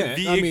No, but Plant.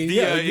 the I mean,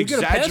 yeah, you get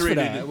a pass for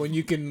exaggerated- that when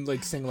you can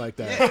like sing like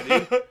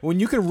that. When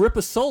you can rip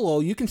a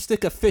solo, you can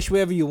stick a fish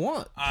wherever you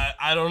want.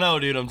 I don't know,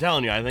 dude. I'm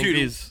telling you. I think Dude,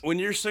 these. when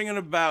you're singing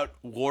about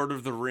Lord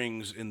of the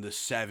Rings in the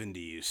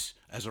 70s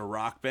as a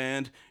rock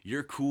band,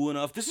 you're cool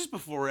enough. This is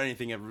before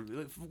anything ever.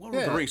 Lord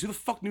of the Yeah. Rings. Who the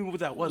fuck knew what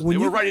that was? When They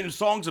were you- writing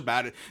songs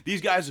about it. These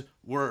guys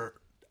were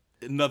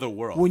another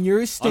world. When you're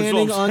That's what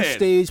standing I'm on saying.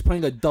 stage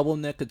playing a double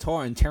neck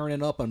guitar and tearing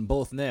it up on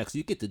both necks,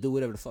 you get to do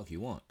whatever the fuck you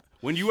want.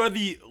 When you are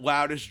the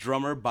loudest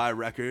drummer by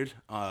record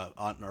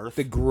on earth,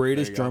 The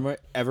greatest there you go. drummer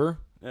ever.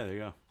 Yeah, there you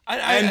go.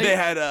 I- They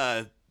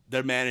had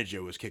their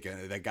manager was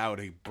kicking. That guy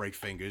would break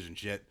fingers and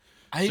shit.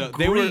 I So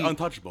they were agree.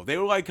 untouchable. They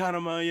were like kind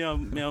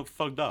of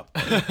fucked up.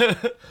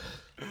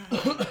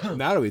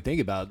 Now that we think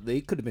about it,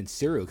 they could have been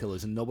serial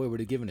killers and nobody would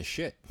have given a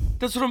shit.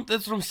 That's what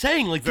I'm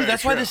saying. Like, dude, Very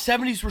that's why true. the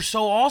 70s were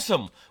so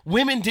awesome.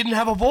 Women didn't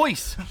have a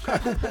voice.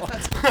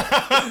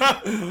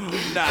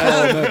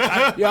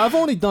 Yeah, I've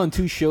only done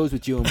 2 shows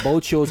with you, and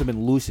both shows have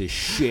been loose as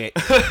shit.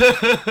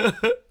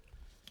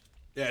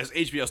 Yeah, it's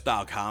HBO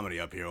style comedy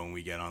up here when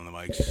we get on the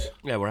mics.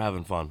 Yeah, we're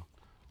having fun.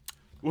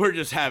 We're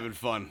just having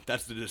fun.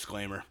 That's the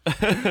disclaimer.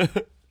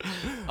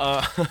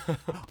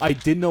 I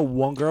did know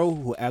one girl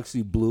who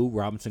actually blew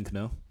Robinson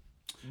Cano.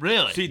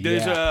 Really? See,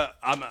 there's Yeah.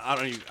 I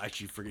don't even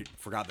actually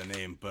forgot the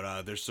name,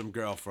 but there's some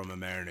girl from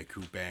America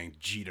who banged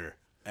Jeter.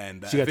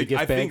 And She got the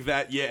gift I think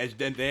bag? that, yeah,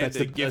 then they had That's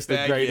the the gift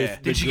bag. greatest- Yeah.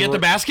 Did she get the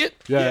basket?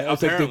 Yeah, Yeah, it's like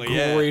the apparently,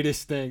 yeah.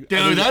 greatest thing. Dude,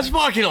 I mean, that's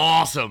fucking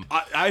awesome.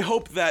 I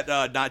hope that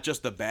not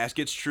just the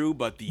basket's true,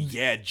 but the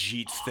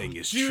Jeets thing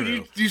is Dude,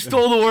 true. you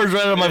stole the words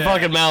right out of my Yeah.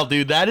 fucking mouth,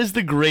 dude. That is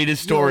the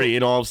greatest story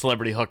in all of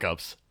celebrity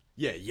hookups.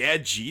 Yeah,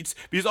 Jeets.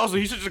 Because also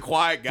he's such a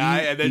quiet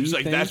guy, and then just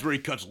like think that's where he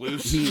cuts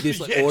loose. he just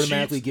like Yeah,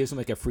 automatically Jeets. gives him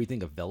like a free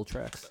thing of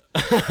Veltrax.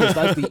 Because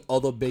that's the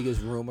other biggest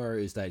rumor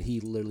is that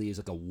he literally is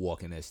like a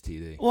walking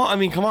STD. Well, I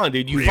mean, come on,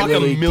 dude. You fuck a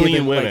Literally million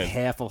giving, women. like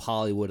half of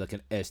Hollywood like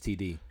an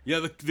STD.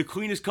 Yeah, the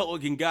cleanest cut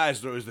looking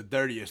guys are always the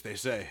dirtiest, they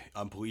say,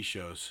 on police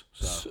shows.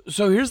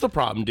 So here's the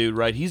problem, dude,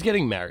 right? He's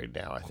getting married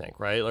now, I think,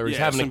 right? Or he's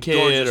Yeah, having a some kid.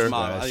 gorgeous Or...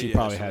 mom. Yeah, she Yeah,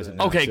 probably so has it. that-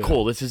 now, Okay, too.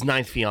 cool. This is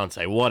ninth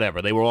fiance.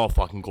 Whatever. They were all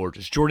fucking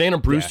gorgeous.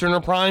 Jordana Brewster in her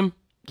prime.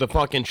 The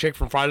fucking chick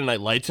from Friday Night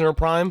Lights in her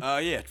prime.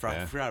 Yeah,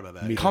 forgot about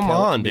that. Minka Come Kelly-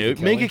 on, Minka dude.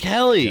 Kelly? Minka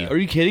Kelly. Yeah. Are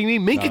you kidding me?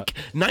 First of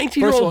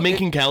 19-year-old all,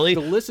 Minka Kelly.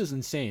 The list is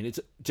insane. It's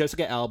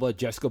Jessica Alba,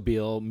 Jessica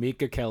Biel,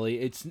 Mika Kelly.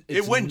 It's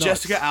It went nuts.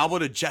 Jessica Alba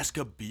to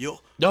Jessica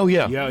Biel. Oh,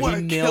 yeah. Yeah, What he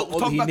a nailed. kill.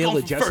 Talk He about nailed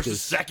going the from first to Jessicas.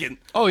 second.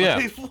 Oh, yeah.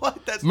 Like,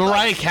 what? That's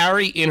Mariah nuts.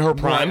 Carey in her Right,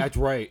 prime. that's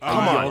right. Come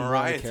A on, young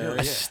Mariah Carey. Carey. A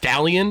Yeah.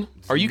 stallion?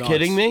 Are you nuts.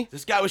 kidding me?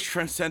 This guy was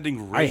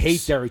transcending race. I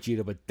hate Derek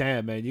Jeter, but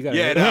damn, man, you got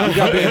Yeah, no. you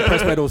got to be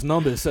impressed by those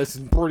numbers. That's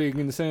pretty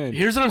insane.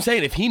 Here's what I'm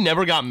saying. If he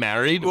never got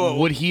married, Whoa.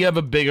 would he have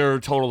a bigger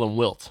total than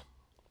Wilt?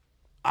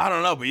 I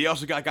don't know, but he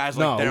also got guys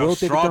like no, Daryl Wilt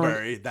did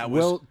Strawberry. That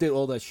was Wilt did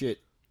all that shit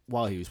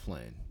while he was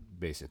playing,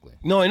 basically.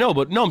 No, I know,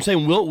 but no, I'm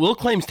saying Wilt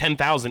claims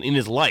 10,000 in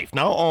his life,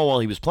 not all while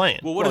he was playing.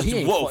 well. What is he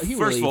ain't whoa? fu- he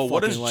First really of all,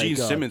 what does fucking, Gene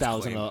like, Simmons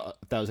 1,000 claim? a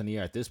 1,000 a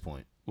year at this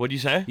point? What'd you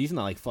say? He's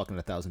not like fucking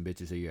 1,000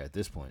 bitches a year at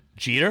this point.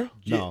 Jeter?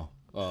 No,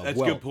 That's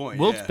a Wilt. good point.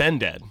 Wilt's yeah. been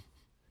dead.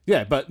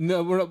 Yeah, but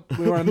no,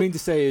 what I mean to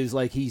say is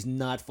like he's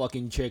not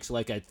fucking chicks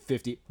like at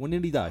 50. When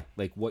did he die?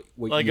 Like what?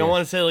 Like, year? I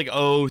want to say, like,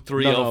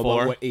 03, no, 04.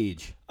 but what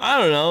age? I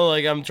don't know.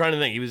 Like, I'm trying to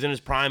think. He was in his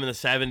prime in the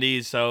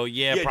 70s, so,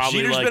 yeah, probably,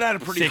 Jeter's like, been at a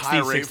pretty 60, high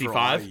rate 65. for a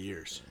lot of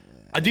years.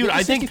 Dude, I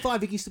think...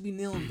 65. He used to be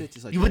nailing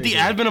bitches like With the crazy.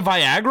 advent of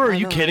Viagra, are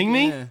you know, kidding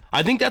me? yeah.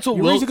 I think that's what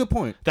You Wilt... raise a good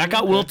point. That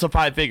got Okay. Wilt to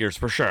 5 figures,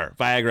 for sure.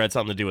 Viagra had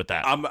something to do with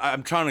that.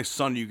 I'm trying to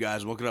sun you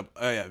guys. I'm looking up.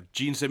 Oh yeah,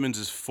 Gene Simmons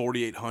is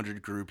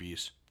 4,800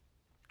 groupies.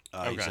 He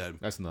Okay. said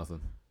That's nothing.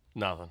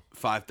 Nothing.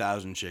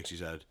 5,000 chicks. He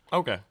said.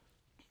 Okay.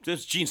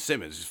 Just Gene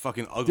Simmons, he's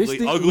fucking This ugly,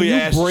 thing- when ugly you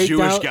ass break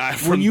Jewish down- guy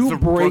from when you the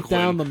break Brooklyn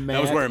down the that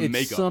math, was wearing it's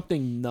makeup.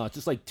 something nuts.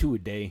 It's like 2 a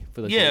day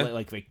for like, Yeah.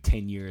 like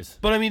 10 years.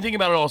 But, I mean, think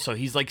about it also.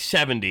 He's, like,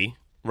 70,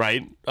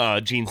 right?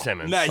 Gene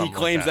Simmons. Nah, he something like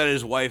claims that. that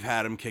his wife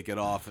had him kick it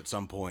off at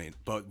some point,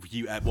 but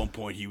at one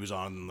point he was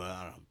on the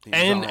I don't know, he was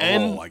And- on a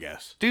and- roll, I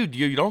guess. Dude,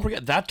 you don't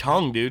forget that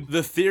tongue, dude.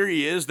 The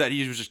theory is that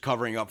he was just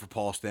covering up for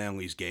Paul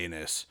Stanley's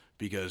gayness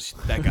because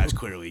that guy's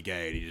clearly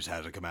gay and he just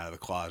hasn't come out of the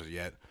closet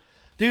yet.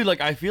 Dude,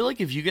 like, I feel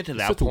like if you get to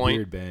that Such a point,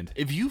 weird band.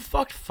 if you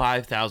fucked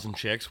 5,000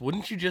 chicks,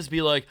 wouldn't you just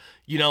be like,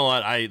 you know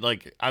what,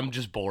 I'm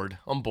just bored.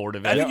 I'm bored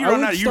of it. I think I you run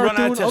would out. You start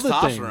run out of doing other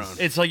testosterone. things.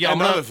 It's like, yeah,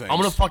 And I'm other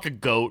gonna things. fuck a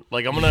goat.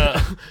 Like, I'm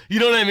gonna, you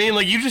know what I mean?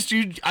 Like,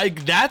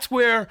 that's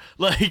where,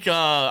 like,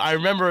 I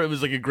remember it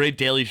was like a great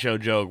Daily Show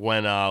joke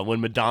when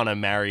Madonna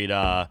married,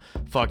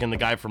 fucking the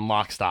guy from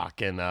Lock, Stock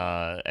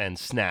and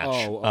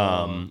Snatch.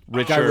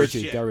 Richard, Guy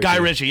Ritchie. shit. Guy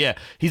Ritchie, yeah.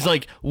 He's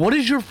like, what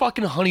is your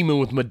fucking honeymoon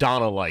with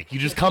Madonna like? You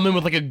just come in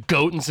with like a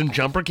goat and some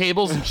jumper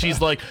cables, and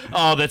she's like,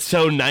 oh, that's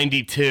so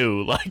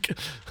 92. Like,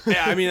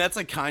 Yeah, I mean that's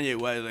like Kanye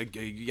West. Like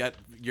you got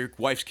your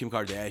wife's Kim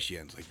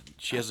Kardashian. Like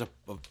she has a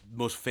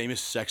most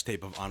famous sex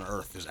tape on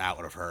earth is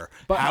out of her.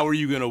 But- how are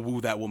you gonna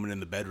woo that woman in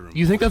the bedroom?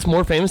 you think that's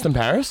more famous than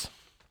Paris?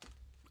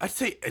 I'd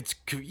say it's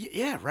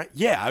yeah, right.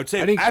 Yeah, I would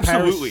say I think Paris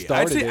absolutely. I'd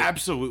started say it.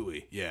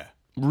 absolutely. Yeah.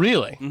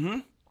 Really? Mm-hmm.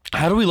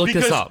 How do we look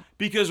this up?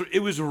 Because it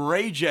was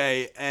Ray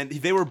J and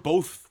they were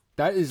both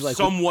That is like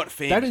somewhat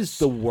famous. That is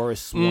the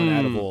worst one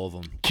out of all of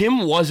them. Kim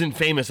wasn't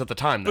famous at the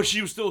time, though. But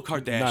she was still a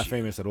Kardashian. Not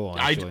famous at all.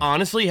 I Actually.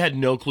 honestly had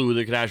no clue who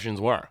the Kardashians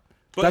were.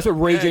 But- That's what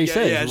Ray J yeah,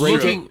 says. Yeah, that's Ray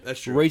true. J. That's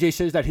true. Ray J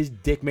says that his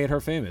dick made her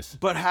famous.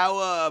 But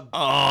how?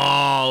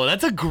 Oh,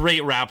 that's a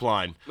great rap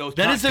line. No,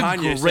 That is a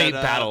Kanye great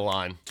said, battle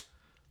line.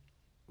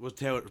 Was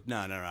Taylor? No,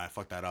 I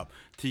fucked that up.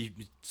 He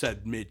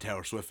said made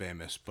Taylor Swift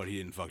famous, but he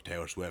didn't fuck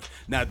Taylor Swift.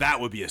 Now that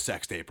would be a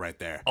sex tape right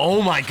there.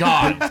 Oh my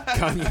God,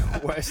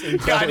 Kanye West and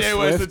Kanye Taylor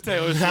West Swift. and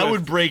Taylor Swift. that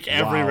would break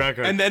every Wow.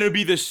 record. And then it would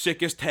be the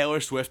sickest Taylor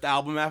Swift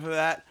album after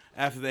that.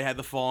 After they had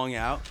the falling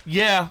out.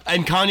 yeah,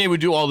 and Kanye would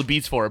do all the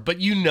beats for it. But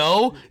you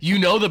know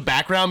the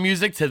background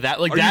music to that,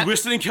 like Are that. you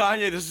listening,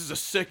 Kanye? This is a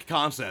sick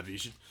concept. You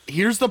should.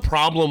 Here's the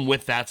problem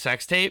with that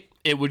sex tape.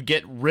 It would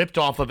get ripped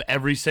off of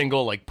every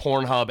single like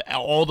Pornhub,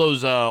 all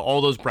those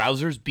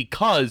browsers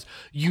because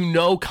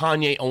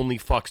Kanye only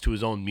fucks to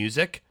his own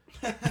music.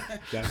 That's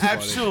funny.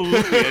 Absolutely.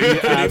 Are you kidding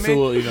me?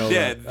 Absolutely know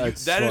Yeah, that.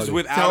 That's that is funny.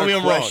 without Tell me a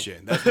I'm wrong.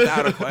 question. That's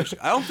without a question.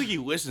 I don't think he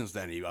listens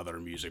to any other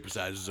music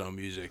besides his own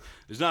music.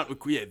 There's not.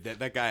 Yeah,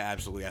 that guy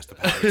absolutely has to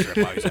power trip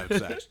while he's having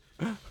sex.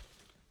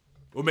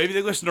 Or maybe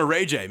they listen to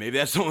Ray J. Maybe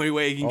that's the only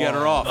way he can get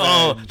her off.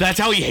 Oh, that's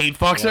how he hate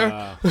fucks her?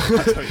 Wow.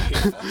 That's how you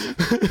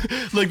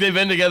hate Look, they've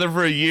been together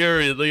for a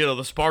year. You know,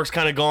 the spark's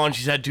kind of gone.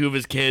 She's had 2 of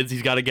his kids.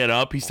 He's got to get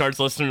up. He starts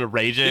listening to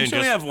Ray J. Didn't and she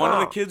only just, have one of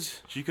the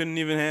kids? She couldn't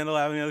even handle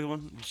having the other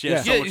one? She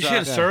has Yeah. so Yeah, much, she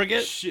had a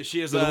surrogate? She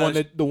has The one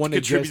that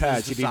contributes Jess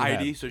had, to she didn't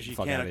society, have. so she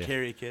Fuck can't outta here.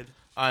 carry a kid.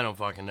 I don't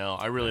fucking know.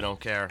 I really don't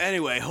care.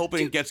 Anyway,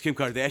 hoping it gets Kim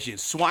Kardashian.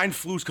 Swine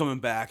flu's coming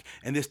back,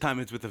 and this time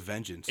it's with a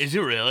vengeance. Is it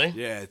really?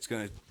 Yeah, it's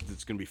gonna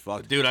be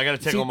fucked. Dude, I got to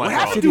tickle See, my what throat.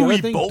 happened The to other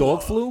Ebola? thing,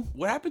 dog flu?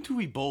 What happened to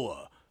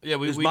Ebola? Yeah,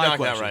 we Is my knocked that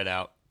question. right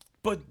out.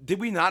 But did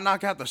we not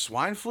knock out the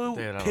swine flu?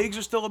 Dude, I don't- Pigs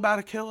are still about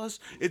to kill us.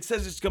 It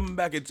says it's coming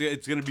back. It's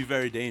going to be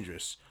very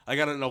dangerous. I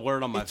got an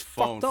alert on my It's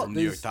phone fucked up. from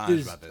New York Times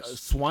There's, about this.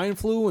 swine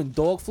flu and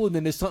dog flu, and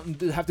then there's something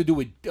to have to do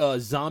with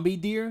zombie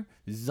deer,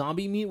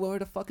 zombie meat, whatever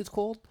the fuck it's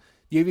called.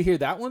 You ever hear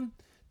that one?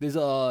 There's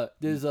a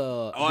disease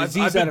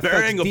I've that been affects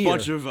burying a deer.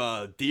 bunch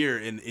of deer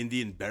in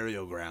Indian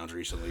burial grounds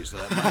recently, so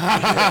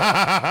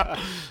that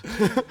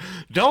might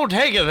Don't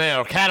take it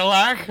there,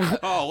 Cadillac.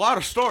 oh, a lot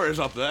of stories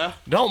up there.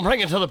 Don't bring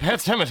it to the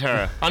pet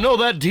cemetery. I know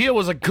that deer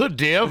was a good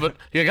deer, but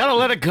you got to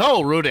let it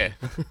go, Rudy.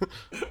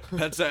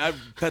 Pet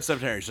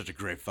Sematary is such a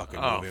great fucking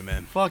movie,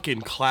 man.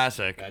 Fucking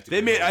classic.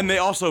 They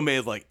also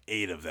made like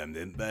 8 of them,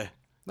 didn't they?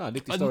 No, I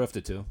think they started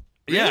after 2.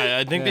 Yeah,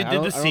 I think Yeah, they I did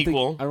don't- the I don't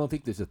sequel. think, I don't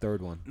think there's a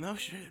third one. No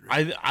shit.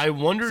 Really. I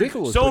wondered.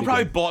 Sequel was Someone pretty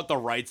probably good. bought the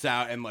rights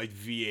out and like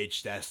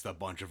VHS a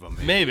bunch of them.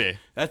 Maybe.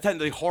 That's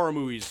technically horror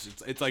movies.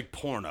 It's like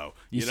porno.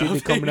 You You see know? me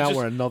coming out Just-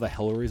 with another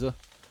Hellraiser?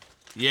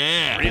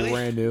 Yeah.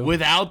 Brand new.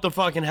 Without the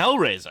fucking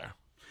Hellraiser.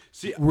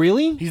 See,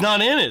 Really? He's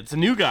not in it. It's a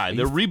new guy.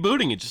 They're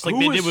rebooting it just like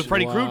Who they was- did with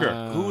Freddy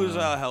Krueger. who was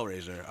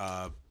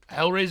Hellraiser?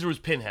 Hellraiser was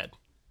Pinhead.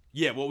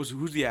 Yeah.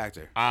 Who's the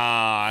actor?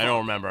 I don't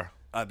remember.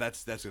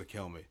 That's gonna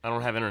kill me. I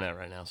don't have internet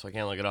right now, so I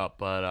can't look it up.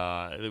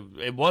 But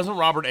it wasn't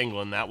Robert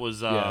Englund. That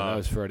was Yeah, that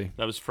was Freddy.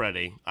 that was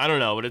Freddy. I don't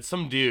know, but it's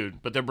some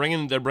dude. But they're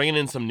bringing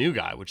in some new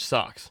guy, which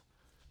sucks.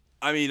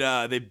 I mean,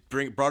 they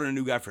brought in a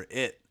new guy for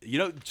It. You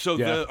know, so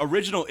Yeah. the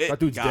original It That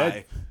dude's guy,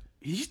 dead.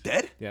 he's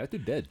dead. Yeah, that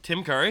dude dead.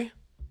 Tim Curry.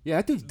 Yeah,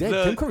 that dude's dead.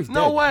 The- Tim Curry's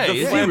No dead. way. The Is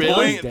he flamboyant,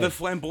 really? Dead. the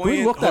flamboyant Can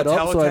we look that up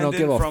hotel so I don't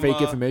give attendant off from,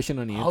 fake information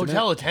on the internet?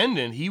 Hotel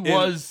attendant. He in-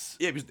 was.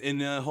 Yeah, he was in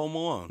Home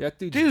Alone. Yeah, that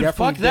dude's Dude,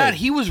 definitely fuck that. dead.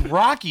 He was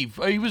Rocky.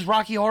 He was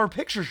Rocky Horror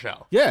Picture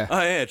Show. Yeah.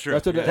 Oh yeah, true.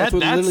 That's what, Yeah. that's what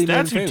literally made him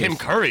That's who Tim famous.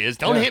 Curry is.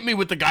 Don't Yeah. hit me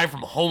with the guy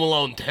from Home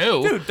Alone 2.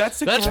 Dude,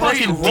 that's a great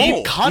fucking role. deep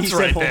He cuts said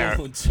right Home there.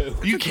 Alone too.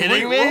 Are you It's a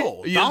kidding great me?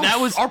 role. Yeah, that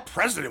was our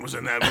president was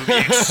in that movie.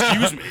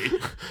 Excuse me.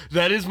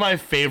 that is my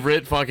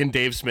favorite fucking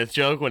Dave Smith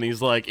joke when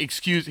he's like,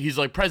 he's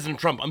like, President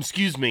Trump,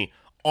 excuse me,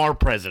 our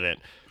president.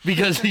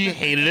 Because he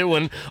hated it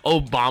when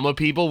Obama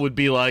people would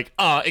be like,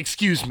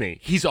 excuse me,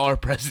 he's our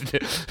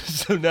president.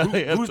 So now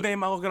they have Whose name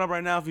am I looking up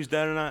right now? If he's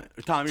dead or not?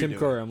 Tom, Tim you're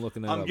doing Curry, it. I'm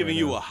looking that I'm up giving right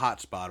you now. a hot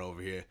spot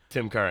over here.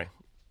 Tim Curry.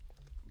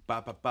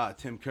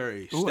 Tim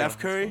Curry. Steph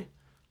Curry.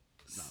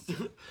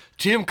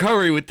 Tim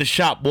Curry with the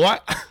shot, boy.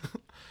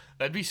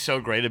 That'd be so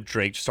great if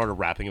Drake just started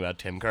rapping about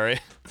Tim Curry.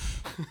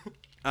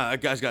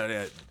 That guy's got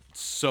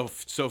so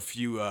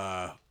few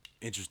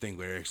interesting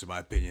lyrics in my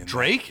opinion.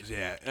 Drake?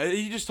 Yeah,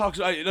 he just talks.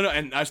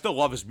 And I still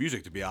love his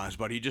music to be honest,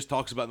 but he just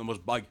talks about the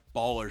most like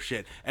baller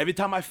shit. Every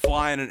time I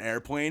fly in an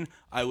airplane,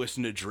 I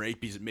listen to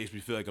Drake because it makes me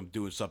feel like I'm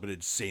doing something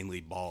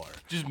insanely baller.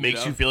 Just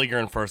makes know? you feel like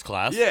you're in first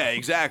class. Yeah,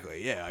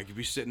 exactly. Yeah, I could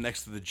be sitting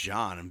next to the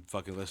John and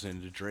fucking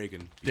listening to Drake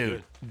and be Dude,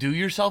 good. do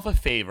yourself a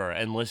favor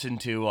and listen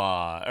to,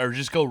 or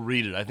just go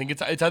read it. I think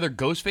it's either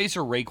Ghostface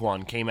or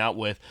Raekwon came out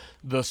with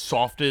the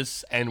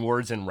softest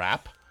N-words in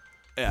rap.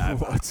 Yeah,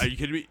 are you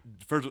kidding me?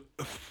 First,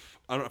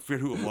 I don't forget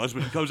who it was,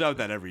 but he comes out with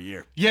that every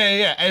year.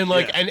 Yeah, and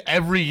like, Yeah. and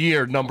every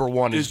year number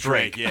one is Is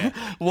Drake, yeah.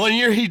 One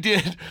year he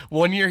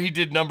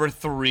did number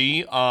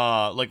 3,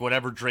 like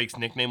whatever Drake's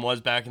nickname was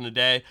back in the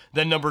day.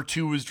 Then number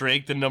 2 was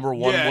Drake. Then number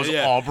 1 Yeah, was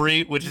yeah.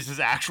 Aubrey, which is his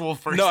actual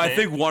first No, name. I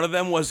think one of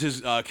them was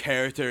his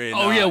character in.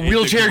 Oh yeah, in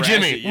Wheelchair Degrassi.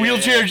 Jimmy. Yeah,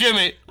 Wheelchair yeah.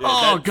 Jimmy. Yeah,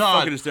 Oh that god.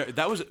 fucking hyster-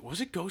 That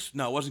was it Ghost?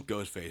 No, it wasn't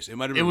Ghostface. It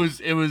might have It been.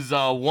 was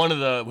one of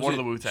the was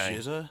Wu it Tang.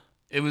 Jizza?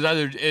 It was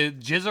either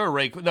Jizza or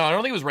Raekwon. No, I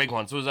don't think it was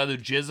Raekwon. So it was either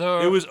Jizza.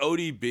 Or... It was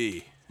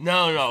ODB.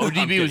 No, I'm ODB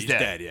kidding, was he's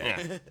dead.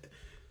 Yeah.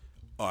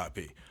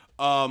 R.I.P.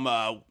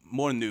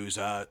 More news.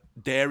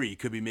 Dairy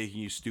could be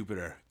making you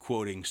stupider.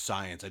 Quoting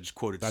science. I just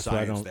quoted That's why I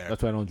science don't. there.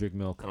 That's why I don't drink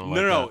milk.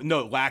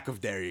 No, lack of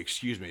dairy.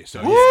 Excuse me. So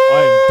I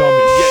am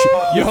dumb as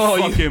shit. you Yo,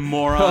 you- fucking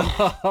moron.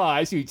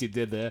 I see what you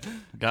did there.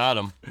 Got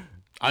him.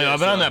 I've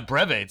been on that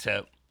Breve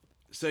tip.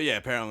 So yeah,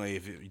 apparently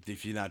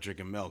if you're not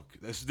drinking milk,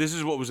 this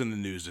is what was in the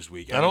news this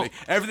week. I don't-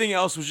 Everything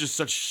else was just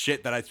such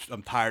shit that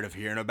I'm tired of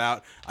hearing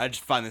about. I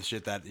just find this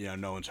shit that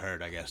no one's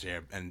heard, I guess. Yeah,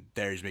 and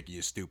dairy's making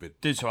you stupid.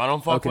 Dude, so I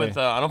don't fuck Okay.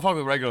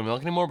 with regular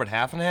milk anymore, but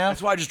half and half.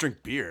 That's why I just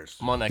drink beers.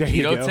 I'm on that There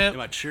you keto go. tip. And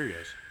my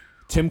Cheerios.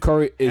 Tim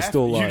Curry is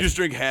still alive. You just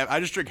drink I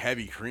just drink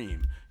heavy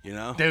cream.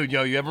 Dude,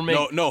 yo, you ever make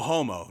No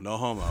homo.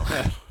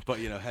 But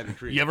heavy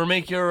cream. you ever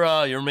make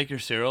your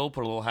cereal,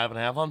 put a little half and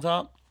half on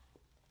top?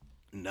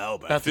 No,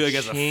 but That's I feel like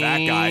as a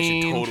fat guy, I should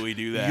change totally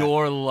do that.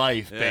 Your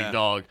life, Yeah. big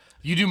dog.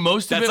 You do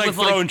most of That's it like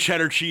with throwing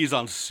cheddar cheese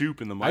on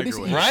soup in the I just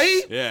microwave. eat-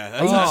 right? Yeah, I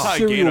that's, eat that's how I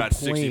gain cereal about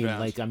 60 plain pounds.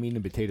 like I'm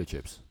eating potato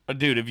chips.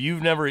 Dude, if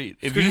you've never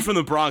Because you're from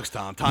the Bronx,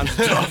 Tom. Tom's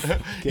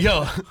tough.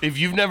 yo, if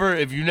you've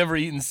never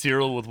eaten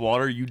cereal with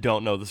water, you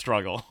don't know the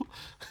struggle.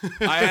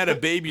 I had a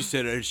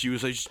babysitter, and she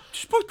was like,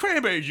 just put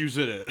cranberry juice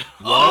in it.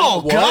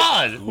 Oh What?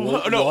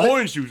 God! No,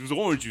 orange juice. It was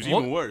orange juice,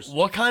 even worse.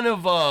 What kind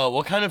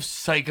of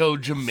psycho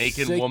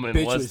Jamaican Sick woman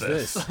bitch was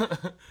this?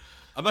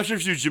 I'm not sure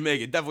if she was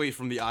Jamaican. Definitely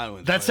from the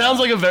islands. That but, sounds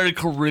like a very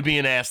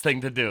Caribbean ass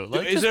thing to do.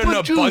 Like, Is just there an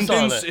put juice on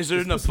abundance? it. Is there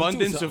an Just put some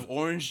juice abundance on of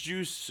orange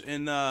juice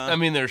in? I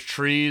mean, there's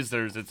trees.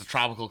 It's a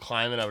tropical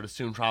climate. I would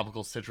assume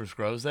tropical citrus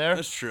grows there.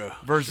 That's true.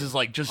 Versus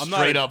like just I'm not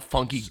straight a- up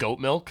funky goat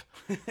milk.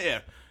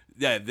 yeah,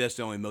 that's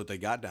the only milk they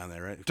got down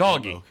there, right?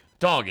 Doggy.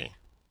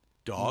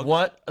 Dog.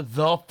 What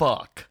the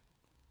fuck?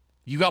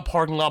 You got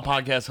parking lot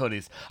podcast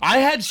hoodies. I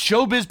had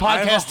Showbiz I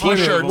have podcast 100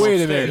 t-shirts.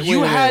 Wait a minute. You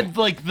wait a had minute.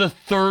 like the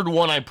third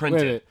one I Wait a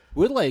printed. minute.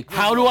 We're like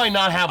How do I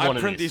not have I one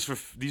of print these?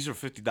 these are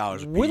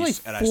 $50 a We're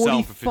piece, like and I sell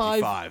them for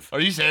 45 $55.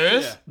 Are you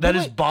serious? Yeah. That We're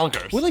is like-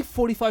 bonkers. We're like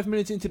 45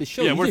 minutes into the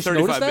show. Yeah, You we're just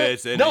 35 noticed that?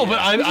 minutes in. No, yeah.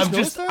 but You just I'm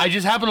noticed that? I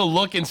just happen to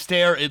look and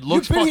stare. It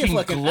looks been here fucking for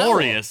like an hour.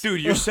 glorious.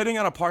 Dude, you're sitting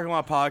on a parking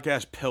lot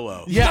podcast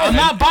pillow. Yeah, I'm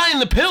not buying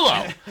the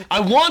pillow. I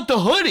want the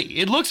hoodie.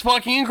 It looks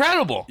fucking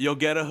incredible. You'll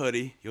get a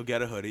hoodie.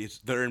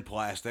 They're in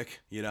plastic,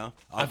 you know.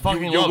 I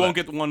fucking you love won't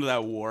it. get the one that I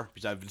wore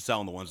because I've been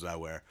selling the ones that I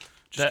wear.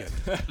 Just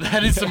kidding.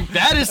 That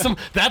is some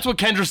that's what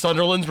Kendra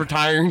Sunderland's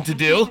retiring to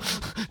do.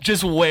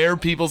 Just wear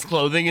people's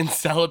clothing and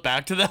sell it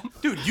back to them.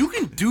 Dude, you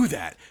can do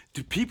that.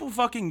 Do people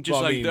fucking just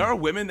Well, I like mean, there are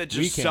women that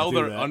we just can't sell do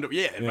their that. under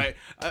right?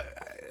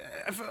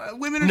 If,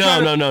 women are No,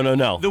 trying no, to, no, no,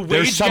 no. The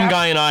There's wage some gap-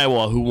 guy in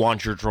Iowa who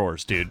wants your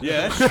drawers, dude.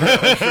 Yeah, that's true.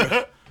 That's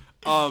true.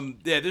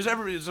 Yeah, there's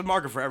a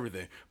market for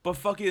everything. But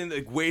fucking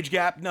like, wage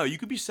gap, no, you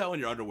could be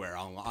selling your underwear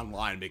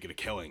online, making a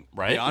killing. To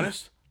Right? be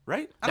honest,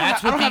 right? I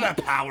That's don't what have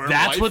that power. in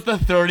That's life. what the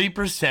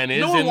 30% is.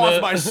 No one in wants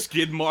the, my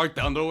skid marked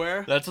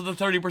underwear. That's what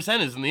the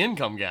 30% is in the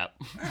income gap.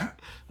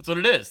 That's what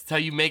it is. That's how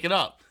you make it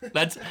up.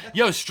 That's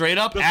straight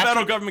up. The after-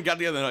 federal government got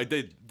together and like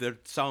they're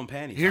selling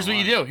panties. Here's what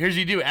you online. do. Here's what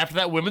you do. After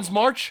that women's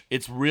march,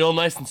 it's real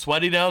nice and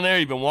sweaty down there.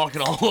 You've been walking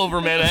all over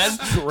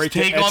Manhattan. Straight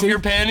to Take off Etsy. your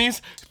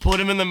panties, put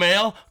them in the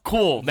mail.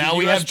 Cool. Now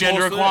we US have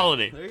gender Postal,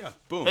 equality. There you go.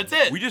 Boom. That's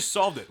it. We just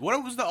solved it.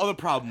 What was the other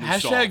problem we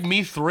Hashtag solved?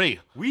 me 3.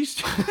 What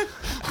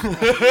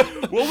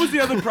was the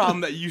other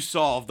problem that you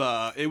solved?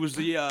 It was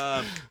the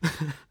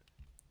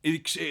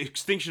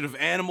extinction of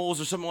animals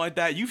or something like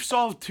that. You've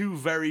solved two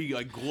very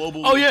like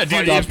global. Oh, yeah, dude,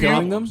 fighting if you-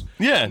 killing problems. them?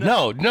 Yeah,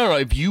 no.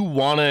 If you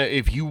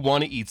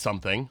wanna eat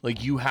something,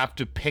 like you have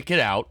to pick it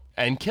out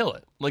and kill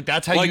it. Like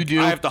that's how Like, you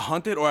do. I have to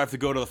hunt it, or I have to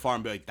go to the farm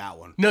and be like that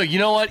one. No, you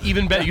know what?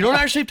 Even better. You don't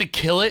actually have to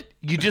kill it.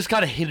 You just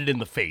gotta hit it in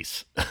the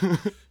face.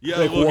 Yeah,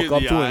 Like look walk at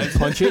up the to it eyes. and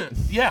punch it.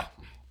 Yeah.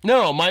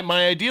 No.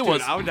 My idea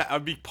was Dude,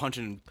 I'd be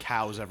punching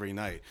cows every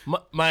night.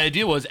 my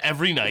idea was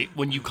every night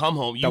when you come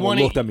home, you That one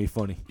want looked to at me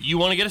funny.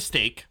 get a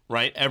steak,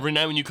 right? Every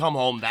night when you come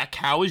home, that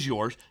cow is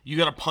yours. You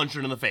gotta punch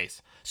it in the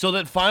face, so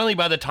that finally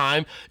by the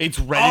time it's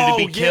ready Oh,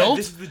 to be yeah, killed,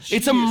 this is the it's a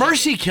genius of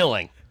mercy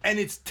killing. And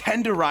it's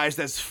tenderized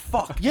as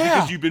fuck. Yeah.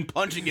 Because you've been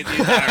punching it the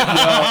entire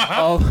time.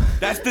 Oh,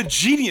 That's the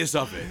genius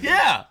of it.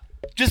 Yeah.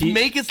 Just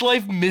make its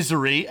life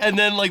misery, and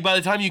then like by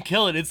the time you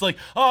kill it, it's like,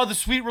 oh, the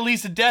sweet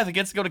release of death. It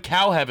gets to go to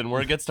cow heaven,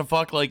 where it gets to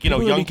fuck like people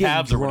young be getting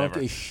calves or drunk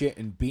whatever. as shit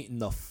and beating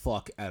the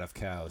fuck out of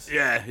cows.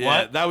 Yeah, yeah.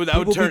 What? That would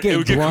People turn. be It getting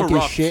would get drunk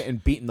corrupt. as shit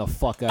and beating the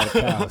fuck out of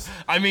cows.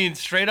 I mean,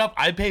 straight up,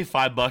 I'd pay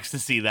 $5 to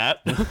see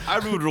that. I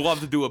would love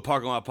to do a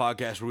parking lot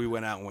podcast where we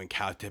went out and went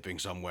cow tipping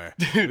somewhere.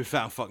 We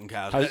found fucking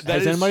cows. Has, That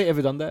has is- anybody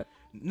ever done that?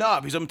 No,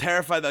 because I'm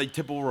terrified that you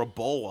tip over a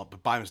bowl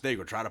up by mistake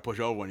or try to push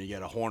over when you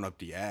get a horn up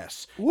the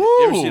ass. Woo!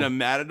 You ever seen a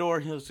matador?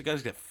 The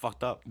guys get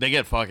fucked up. They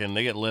get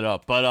lit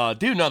up. But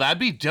dude, no, that'd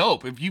be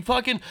dope if you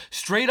fucking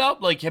straight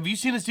up like. Have you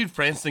seen this dude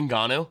Francis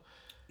Ngannou?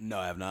 No,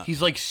 I have not.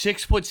 He's like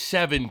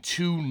 6'7",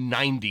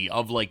 290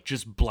 of like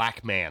just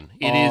black man.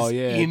 It Oh, is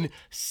yeah.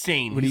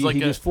 insane. When He's he, like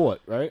he just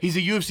fought, right? He's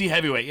a UFC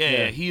heavyweight.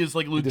 Yeah. He is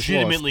like just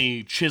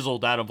legitimately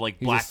chiseled out of like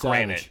He's a black savage.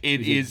 granite.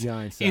 It He's a is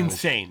giant savage.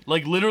 insane.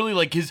 Like literally,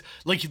 like his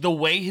the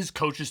way his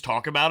coaches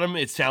talk about him,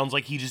 it sounds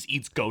like he just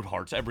eats goat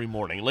hearts every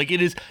morning. Like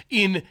it is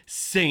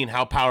insane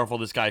how powerful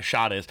this guy's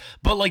shot is.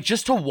 But like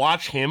just to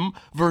watch him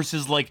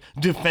versus like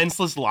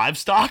defenseless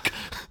livestock,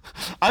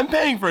 I'm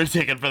paying for a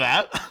ticket for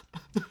that.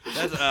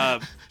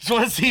 That's Just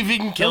want to see if he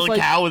can kill That's a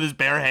like- cow with his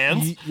bare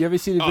hands. You ever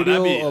see the Oh,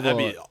 video of that'd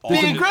be there's,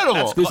 awesome.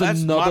 Incredible. there's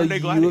That's another modern-day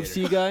gladiator.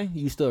 UFC guy who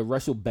used to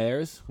wrestle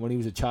bears when he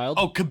was a child.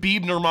 Oh,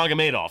 Khabib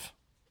Nurmagomedov.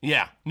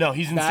 Yeah, no,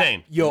 he's That-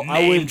 insane. Yo,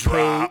 Name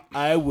drop.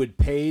 I would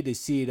pay to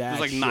see that.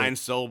 There's like shit. 9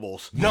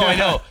 syllables. No, I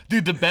know,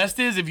 dude. The best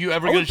is if you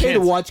ever I get a would pay to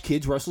chance. watch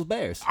kids wrestle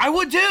bears. I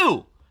would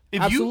too.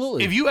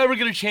 Absolutely. If you ever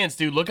get a chance,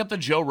 dude, look up the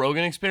Joe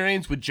Rogan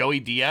Experience with Joey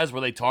Diaz, where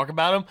they talk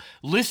about him.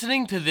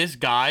 Listening to this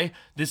guy,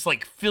 this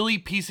like Philly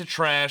piece of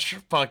trash,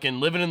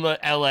 fucking living in the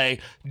LA,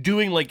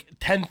 doing like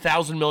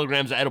 10,000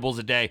 milligrams of edibles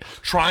a day,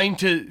 trying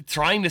to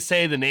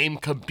say the name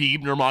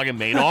Khabib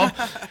Nurmagomedov.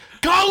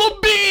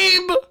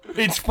 Khabib!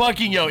 It's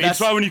fucking That's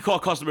why when you call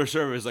customer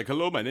service, like,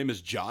 hello, my name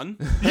is John.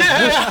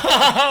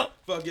 Yeah.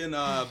 Fucking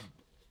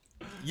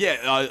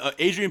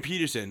Adrian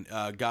Peterson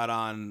got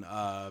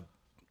on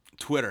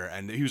Twitter,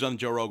 and he was on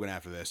Joe Rogan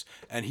after this,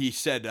 and he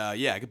said,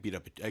 I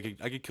could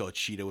I could kill a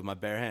cheetah with my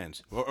bare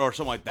hands, or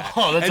something like that.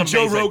 Oh, that's and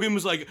amazing. Joe Rogan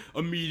was like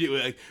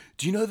immediately like,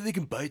 do you know that they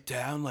can bite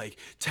down like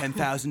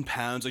 10,000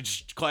 pounds? Like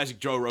just classic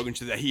Joe Rogan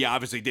shit that he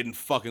obviously didn't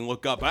fucking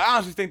look up. But I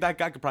honestly think that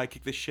guy could probably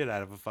kick the shit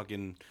out of a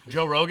fucking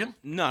Joe Rogan?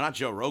 No, not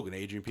Joe Rogan.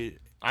 Adrian Peterson.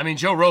 I mean,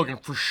 Joe Rogan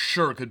for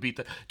sure could beat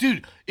the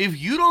dude. If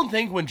you don't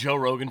think when Joe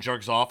Rogan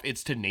jerks off,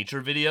 it's to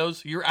nature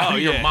videos, you're out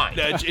of your mind.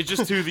 It's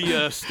just to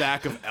the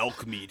stack of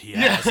elk meat he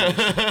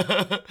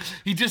has.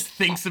 He just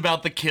thinks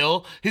about the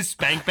kill. His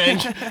spank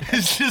bench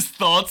is just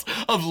thoughts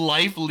of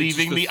life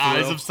leaving the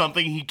eyes of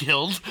something he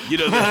killed. You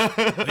know,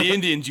 the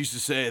Indians used to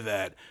say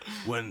that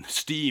when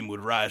steam would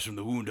rise from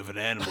the wound of an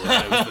animal,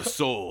 that it was the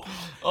soul.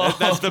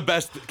 That's the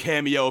best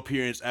cameo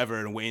appearance ever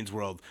in Wayne's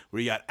World,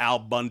 where you got Al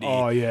Bundy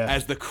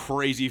as the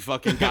crazy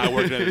fucking guy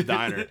working at the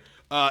diner.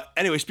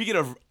 Anyway, speaking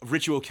of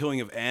ritual killing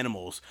of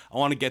animals, I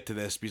want to get to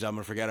this because I'm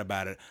going to forget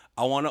about it.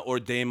 I want to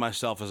ordain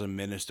myself as a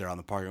minister on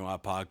the Parking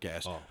Lot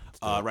Podcast.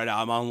 Right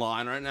now, I'm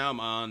online right now. I'm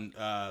on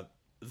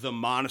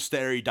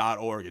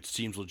themonastery.org. It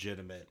seems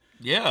legitimate.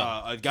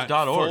 Yeah, I've got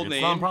 .org. full name.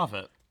 It's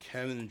nonprofit.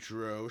 Kevin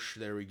Drosch.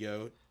 There we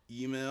go.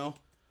 Email.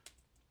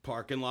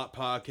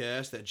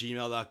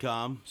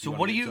 parkinglotpodcast@gmail.com. So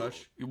what do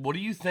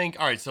you think?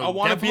 All right, so I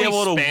want to be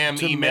definitely able to spam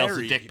emails marry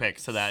and dick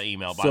pics to that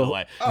email, by So- the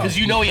way, because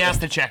you know he has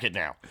to check it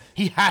now.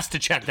 He has to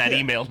check that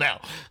email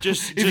now.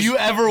 Just- if you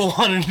ever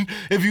want Hate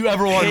Rudy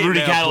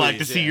mail, Cadillac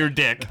please, to see yeah. your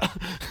dick,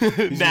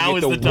 He's now gonna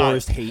is get the the time.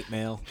 worst hate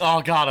mail.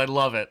 Oh God, I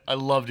love it. I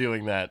love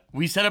doing that.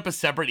 We set up a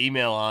separate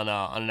email on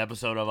an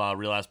episode of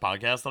Real Ass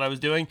Podcast that I was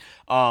doing,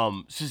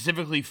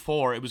 specifically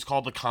for it was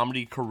called the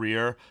Comedy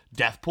Career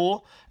Death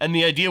Pool, and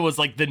the idea was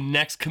like the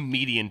next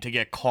comedian to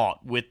get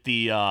caught with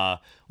the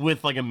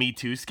with like a Me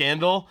Too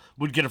scandal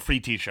would get a free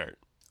T-shirt.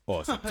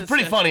 Awesome. It's a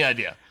pretty funny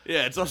idea.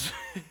 Yeah, it's also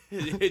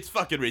it's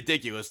fucking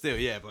ridiculous too.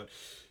 Yeah, but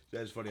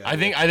that's funny. I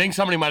think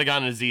somebody might have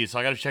gotten a Z, so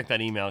I got to check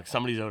that email. 'Cause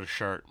somebody's owed a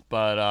shirt,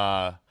 but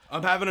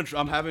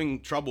I'm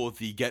having trouble with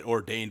the get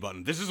ordained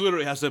button. This is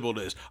literally how simple it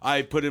is.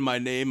 I put in my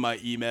name, my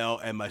email,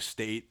 and my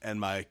state and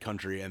my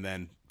country, and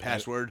then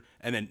password,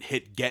 and then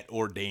hit get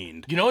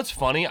ordained. you know what's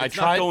funny? It's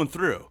not going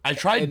through. I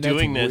tried And that's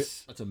doing weird-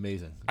 this. That's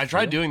amazing. I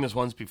tried doing this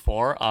once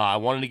before. I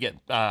wanted to get,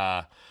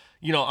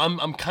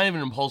 I'm kind of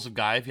an impulsive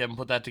guy if you haven't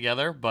put that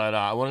together, but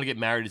I wanted to get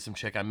married to some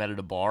chick I met at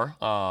a bar.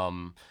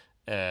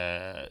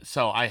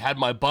 So I had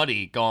my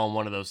buddy go on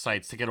one of those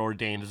sites to get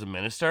ordained as a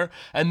minister,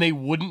 and they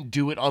wouldn't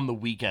do it on the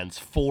weekends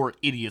for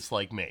idiots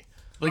like me.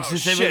 Like Shit,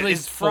 specifically,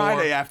 it's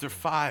Friday after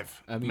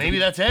 5. I mean, Maybe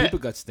that's it. People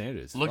got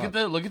standards. Look Fuck.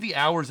 at the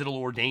hours it'll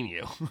ordain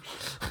you.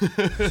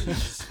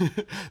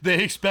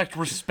 They expect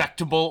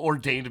respectable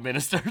ordained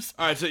ministers.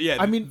 All right, so yeah.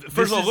 I mean,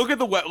 first of all, look at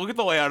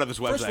the layout of this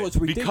website. First of all, it's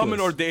Become an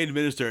ridiculous. ordained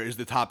minister is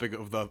the topic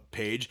of the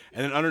page,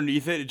 and then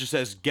underneath it, it just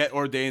says "Get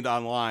ordained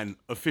online,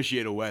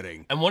 officiate a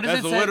wedding." And what does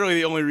That's it say? literally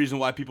the only reason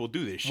why people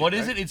do this shit. What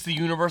is right? it? It's the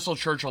Universal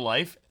Church of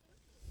Life.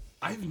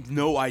 I have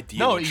no idea.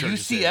 No, what church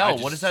this is.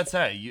 UCL. What does that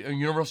say?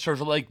 Universal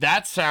Church of Like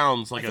that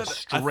sounds like a I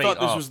straight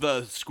thought this up. was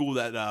the school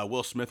that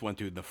Will Smith went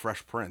to, the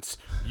Fresh Prince.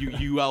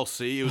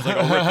 ULC. It was like a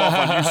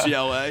ripoff on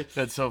UCLA.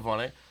 That's so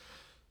funny.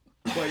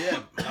 But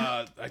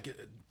yeah,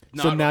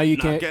 So now you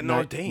can't. getting now,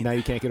 ordained. now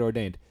you can't get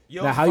ordained.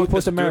 Yo, now, how are you fuck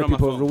supposed this to marry dude on my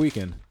people over the phone.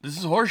 weekend? This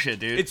is horseshit,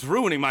 dude. It's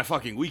ruining my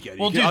fucking weekend.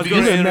 Well, I dude, was because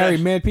going to These are married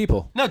internet- mad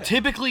people. No,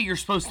 typically you're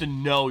supposed to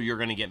know you're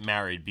going to get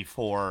married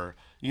before,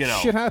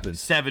 Shit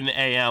happens. 7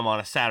 a.m. on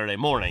a Saturday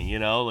morning,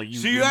 like you.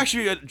 So you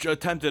actually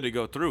attempted to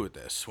go through with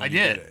this? When I you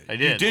did. it. I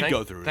did. You did Thank,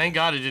 go through. Thank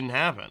God it didn't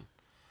happen.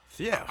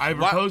 Yeah. I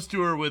proposed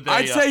to her with a.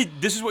 I'd say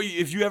this is what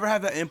if you ever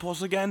have that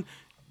impulse again,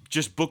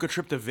 just book a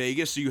trip to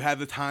Vegas so you have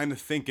the time to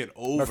think it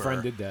over. My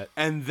friend did that.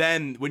 And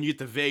then when you get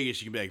to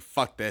Vegas, you can be like,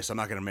 "Fuck this! I'm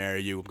not gonna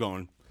marry you. I'm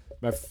going."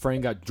 My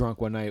friend got drunk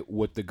one night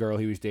with the girl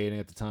he was dating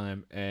at the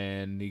time,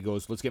 and he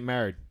goes, "Let's get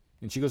married."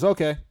 And she goes,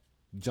 "Okay."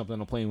 Jumped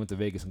on a plane, went to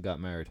Vegas, and got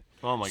married.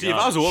 Oh my See, God.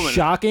 if I was a woman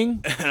Shocking.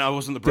 and I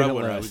wasn't the Didn't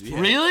breadwinner, I last. would, yeah.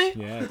 Really?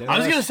 Yeah, it I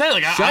was was gonna say I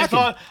shocking.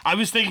 thought I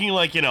was thinking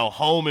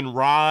home and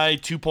rye,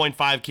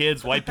 2.5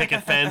 kids, white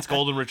picket fence,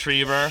 golden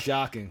retriever.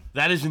 Shocking.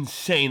 That is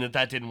insane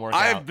that didn't work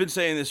out. I've been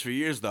saying this for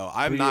years though.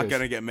 I'm 3 not years.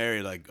 gonna get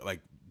married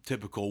like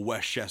typical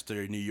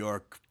Westchester, New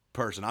York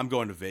person. I'm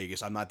going to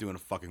Vegas. I'm not doing a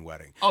fucking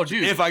wedding. Oh,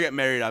 dude. If I get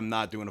married, I'm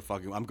not doing a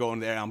fucking. I'm going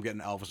there. I'm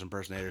getting Elvis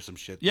impersonator or some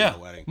shit. Yeah. For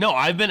the wedding. No,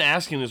 I've been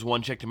asking this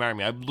one chick to marry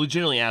me. I've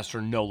legitimately asked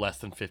her no less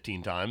than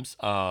 15 times.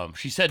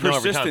 She said no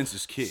every time. Persistence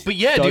is key. But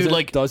yeah,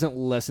 dude, doesn't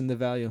lessen the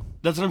value.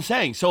 that's what I'm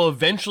saying. So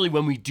eventually,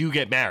 when we do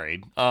get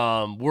married,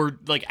 we're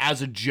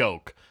as a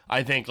joke.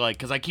 I think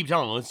because I keep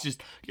telling her, let's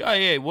just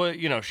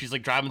what she's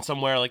driving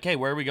somewhere hey,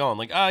 where are we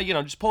going?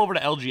 Just pull over to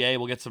LGA,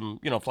 we'll get some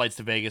flights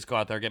to Vegas, go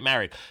out there, get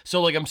married.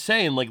 So I'm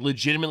saying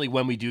legitimately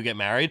when we do get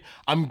married,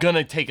 I'm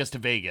gonna take us to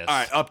Vegas. All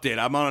right, update.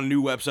 I'm on a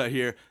new website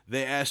here.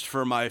 They asked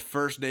for my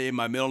first name.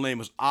 My middle name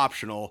was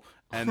optional.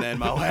 and then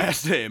my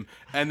last name.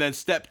 And then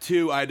step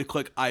 2, I had to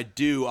click I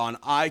do on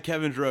I,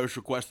 Kevin Drosh,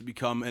 request to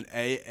become an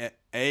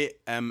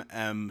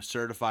AMM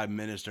certified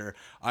minister.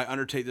 I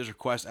undertake this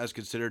request as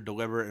considered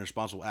deliberate and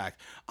responsible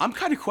act. I'm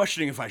kind of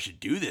questioning if I should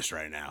do this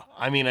right now.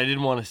 I mean, I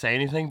didn't want to say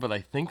anything, but I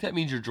think that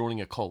means you're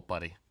joining a cult,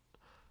 buddy.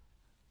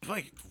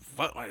 Like,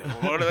 what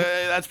are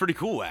they? That's pretty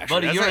cool,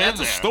 actually. Buddy, That's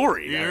a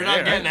story. You're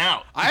not getting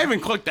out. I haven't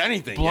clicked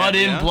anything Blood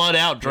yet, in, blood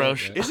out,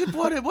 Drosh. Is it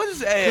blood in? What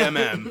is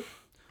AMM?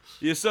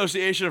 The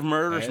Association of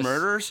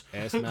Murderers?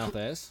 Ass, mouth,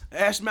 ass.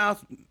 Ass,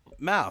 mouth.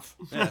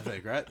 Yeah, I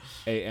think, right?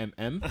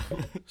 AMM.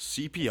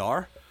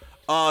 CPR?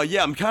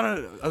 Yeah, I'm kind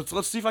of...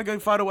 let's see if I can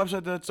find a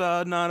website that's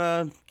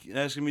not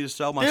asking me to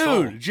sell my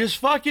soul. Dude, just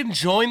fucking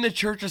join the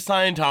Church of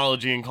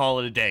Scientology and call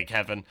it a day,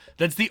 Kevin.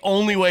 That's the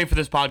only way for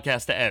this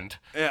podcast to end.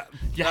 Yeah,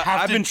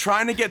 I've been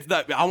trying to get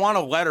that. I want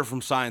a letter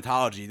from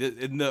Scientology.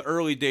 In the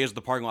early days of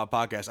the Parking Lot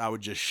podcast, I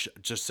would just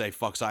say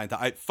fuck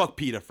Scientology. Fuck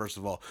PETA, first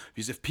of all,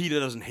 because if PETA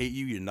doesn't hate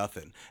you, you're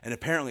nothing. And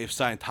apparently, if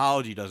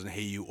Scientology doesn't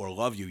hate you or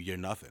love you, you're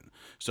nothing.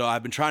 So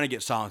I've been trying to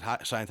get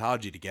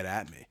Scientology to get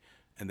at me,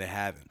 and they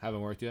haven't.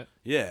 Haven't worked yet?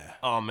 Yeah.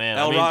 Oh, man.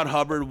 L. Ron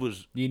Hubbard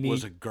was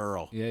a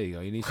girl. Yeah, you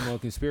go. You need some more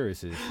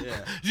conspiracies. Yeah.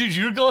 Dude,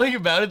 you're going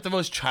about it the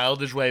most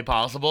childish way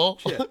possible.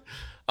 Yeah.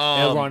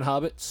 L. Ron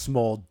Hubbard,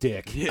 small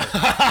dick.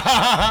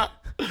 Yeah.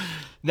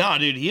 No,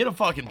 dude, he had a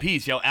fucking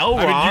piece. Yo, L.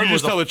 Ron I mean, you can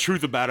was just tell the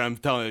truth about it. I'm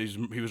telling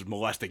you, he was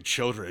molesting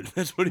children.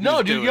 That's what he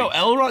was doing. Yo,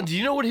 L. Ron, do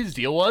you know what his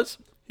deal was?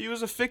 He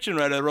was a fiction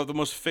writer that wrote the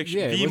most fiction,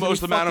 Yeah, the wasn't most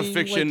he amount of fucking,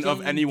 fiction like,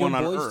 of anyone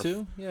young on boys Earth.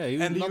 too? Yeah, he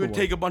was And he another would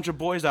take one. a bunch of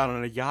boys out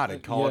on a yacht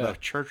and call it Yeah. a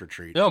church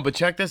retreat. No, but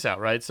check this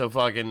out, right? So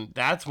fucking,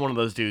 that's one of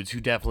those dudes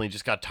who definitely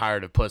just got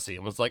tired of pussy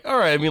and was like, all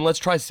right, I mean, let's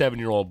try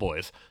 7-year-old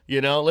boys.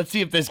 You know, let's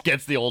see if this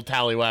gets the old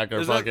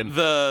tallywhacker Is fucking.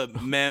 that the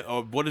man?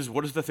 Oh, what is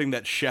the thing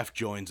that Chef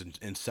joins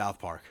in South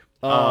Park?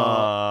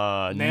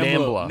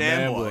 NAMBLA.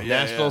 NAMBLA, yeah,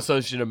 National yeah.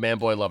 Association of Man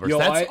Boy Lovers. Yo,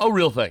 That's a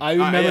real thing. I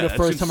remember yeah, the that's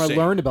first time I insane.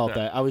 learned about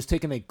that. I was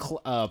taking a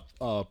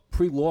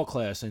pre-law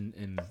class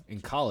in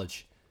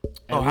college.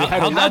 And we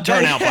had how'd that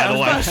turn out, by the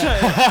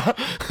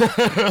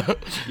way?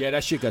 Yeah,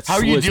 that shit got How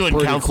are you switched doing,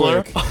 pretty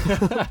counselor?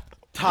 quick.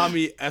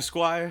 Tommy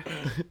Esquire.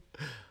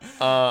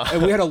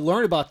 And we had to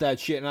learn about that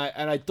shit, and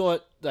I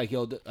thought like,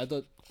 I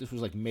thought this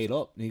was like made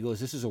up. And he goes,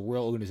 "This is a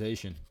real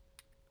organization."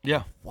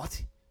 Yeah.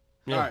 What?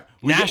 Yeah. All right,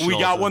 we National.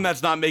 got one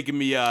that's not making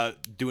me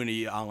do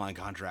any online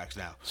contracts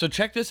now. So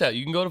check this out.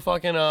 You can go to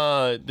fucking,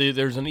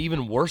 there's an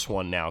even worse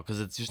one now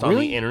because it's just on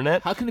Really? the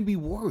internet. How can it be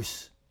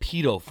worse?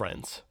 Pedo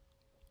friends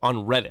on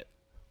Reddit.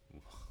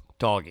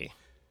 Doggy.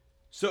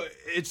 So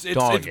it's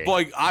Doggy.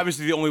 like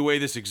obviously the only way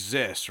this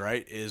exists,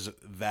 right, is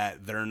that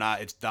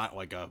it's not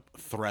like a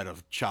threat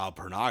of child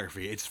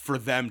pornography. It's for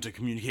them to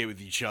communicate with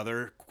each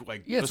other,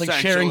 like Yeah, it's like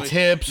sharing essentially.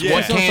 tips. Yeah.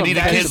 What candy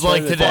do That kids is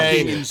like fucking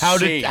today?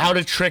 insane. How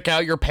to trick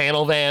out your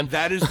panel van.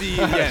 That is the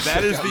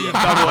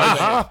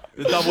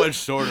double-edged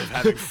sword of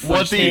having free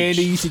What the-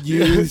 Candy you should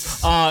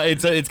use.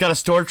 It's got a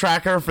store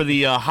tracker for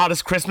the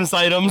hottest Christmas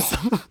items.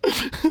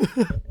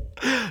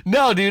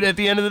 No, dude. At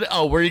the end of the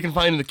day, where you can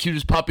find the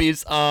cutest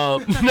puppies. No,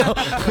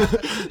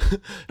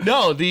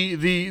 no.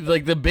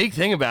 The big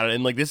thing about it,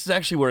 and like this is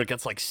actually where it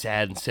gets like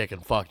sad and sick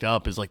and fucked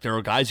up, is like there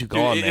are guys who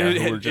go on there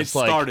who are just it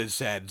like. started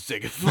sad and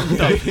sick and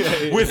fucked up.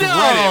 With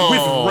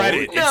No,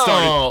 Reddit. It no.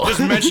 started just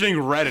mentioning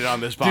Reddit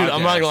on this podcast. Dude,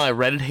 I'm not gonna lie.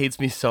 Reddit hates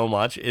me so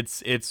much. It's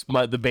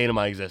the bane of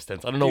my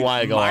existence. I don't know why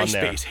I go on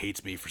there. MySpace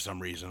hates me for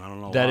some reason. I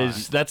don't know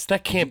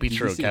That can't be Did you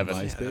true, see Kevin.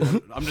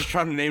 MySpace? I'm just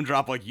trying to name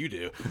drop like you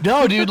do.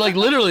 No, dude, like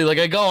literally, like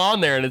I go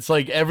on there and it's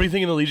like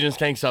everything in the Legion of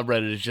Skank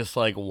subreddit is just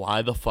like,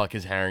 why the fuck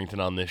is Harrington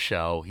on this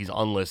show? He's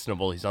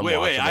unlistenable. He's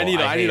unwatchable. Wait, I need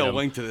hate a him.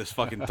 link to this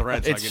fucking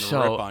thread so I It's can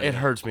so rip on it you.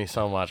 hurts me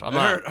so much. I'm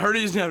not.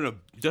 Hardy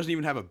doesn't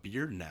even have a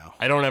beard now.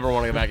 I don't ever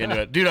want to get back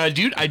into it, dude.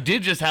 I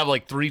did just have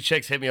like 3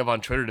 chicks hit me up on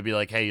Twitter to be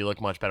like, hey, you look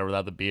much better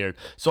without the beard.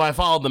 So I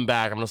followed them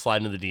back. I'm gonna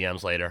slide into the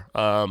DMs later.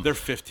 They're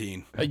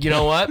 15. You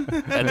know what?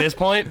 At this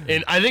point,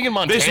 I think in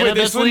Montana They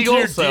that's slid into legal.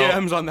 your So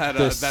DMs on that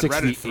They're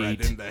Reddit 68. thread,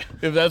 didn't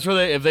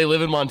they? if they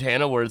live in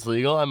Montana where it's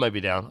legal, I might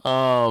be down.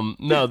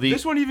 No,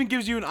 This one even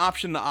gives you an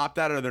option to opt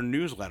out of their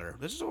newsletter.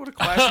 This is what a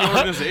classy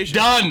organization.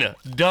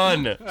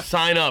 Done.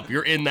 Sign up.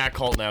 You're in that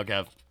cult now,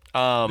 Kev.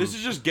 This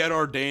is just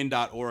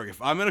getordained.org.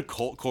 If I'm in a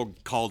cult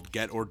called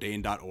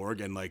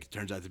getordained.org and like it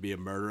turns out to be a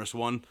murderous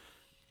one,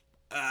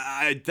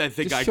 I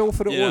think Just show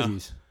for the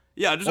orgies.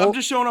 Yeah, I'm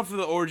just showing up for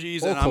the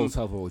orgies, All and cults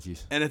have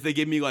orgies. and if they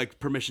give me like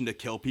permission to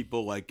kill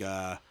people like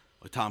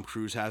Tom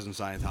Cruise has in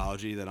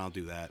Scientology, then I'll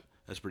do that.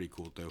 That's pretty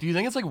cool too. Do you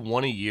think it's like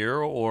one a year,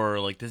 or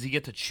like does he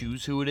get to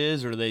choose who it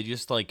is, or do they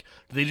just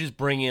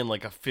bring in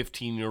like a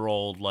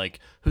 15-year-old like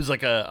who's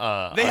like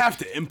a They have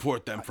to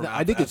import them from.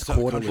 I think it's outside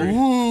the quarterly. country.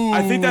 Ooh,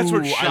 I think that's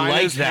where I China's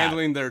like that.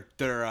 handling their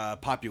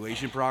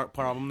population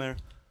problem there.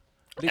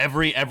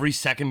 Every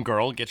second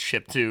girl gets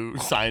shipped to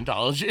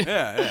Scientology.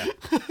 Yeah.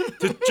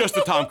 Just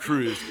to Tom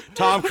Cruise.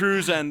 Tom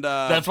Cruise and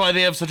That's why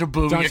they have such a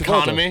booming John Travolta.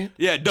 economy.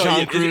 yeah, no, John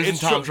yeah, Cruise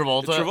it's and Tom Tra-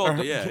 Travolta.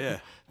 Travolta, yeah.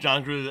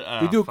 John Cruise.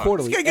 They do it fuck.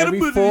 quarterly. This guy got a Every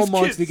booth of 4 these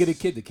months kids. they get a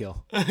kid to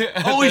kill.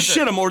 Holy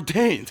shit, I'm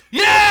ordained.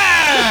 Yeah!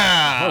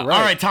 Yeah. All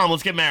right, Tom,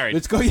 let's get married.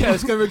 Let's go. Yeah,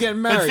 let's go. We're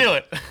getting married. Let's do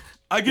it.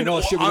 I can, You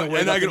know, shit, we're gonna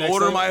wake and I up can the next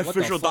order day, my what the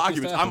official fuck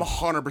is documents. happening?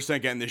 I'm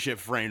 100% getting this shit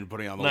framed and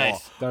putting it on the Nice.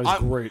 wall. That is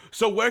great.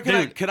 So where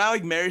can Dude. I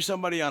like marry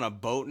somebody on a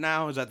boat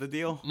now? Is that the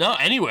deal? No,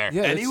 anywhere.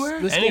 Yeah,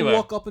 Anywhere? Let's Anywhere. go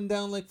walk up and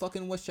down like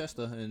fucking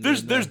Westchester. And,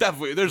 There's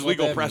definitely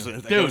legal Avenue.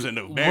 precedent that Dude, goes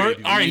into married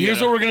people. all right, You here's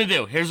gotta- what we're gonna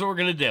do. Here's what we're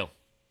gonna do.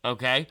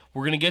 Okay,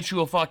 we're gonna get you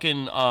a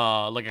fucking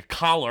like a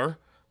collar,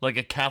 like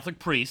a Catholic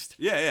priest.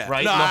 Yeah, yeah.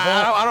 Right. No, And the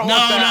whole- I don't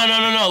want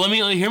that. No. Let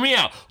me hear me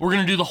out. We're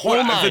gonna do the whole What,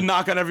 I have to nine.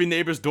 knock on every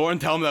neighbor's door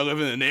and tell them that I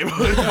live in the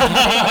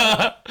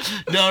neighborhood.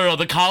 No.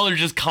 The collar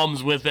just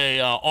comes with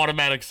a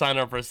automatic sign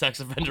up for a sex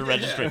offender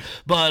registry.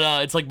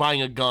 But it's like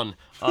buying a gun.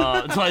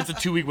 That's why it's a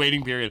 2-week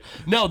waiting period.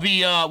 No,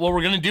 what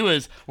we're gonna do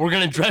is we're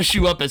gonna dress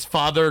you up as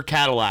Father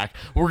Cadillac.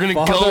 We're gonna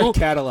Father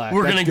Cadillac,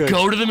 We're that's gonna good.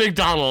 go to the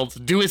McDonald's,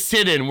 do a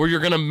sit-in where you're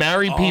gonna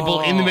marry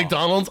people in the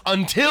McDonald's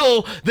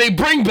until they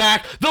bring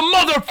back the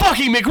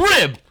motherfucking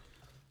McRib.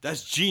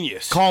 That's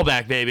genius.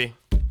 Callback, baby.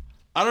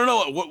 I don't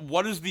know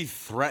what is the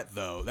threat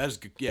though. That's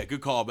good, good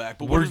callback.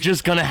 But We're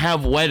just gonna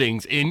have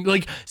weddings in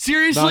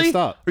seriously?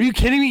 Nonstop. Are you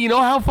kidding me? You know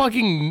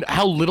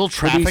how little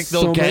traffic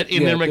they'll get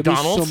in their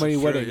McDonald's? So many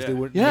weddings. yeah. They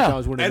wouldn't, Yeah.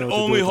 McDonald's wouldn't and know what to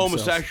do only with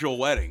themselves. homosexual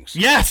weddings.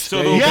 Yes. So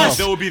There there you go.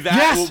 there will be that.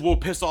 Yes. Will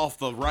piss off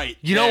the right.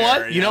 You know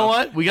there, what? You know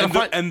what? We gotta and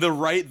find- and the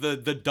right, the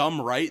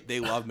dumb right. They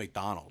love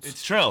McDonald's.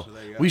 It's true.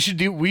 there you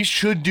go. We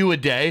should do a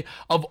day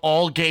of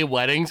all gay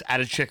weddings at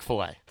a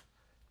Chick-fil-A.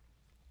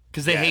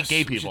 Because they hate Yes, gay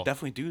we people. should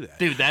definitely do that.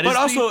 Dude, that but is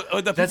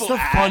also that's people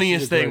the ask-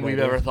 funniest It's a great thing we've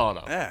idea. ever thought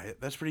of. Yeah,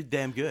 that's pretty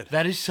damn good.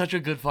 That is such a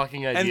good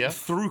fucking And idea.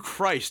 through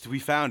Christ, we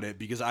found it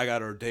because I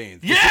got ordained.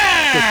 Because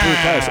through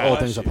Christ, Yeah! all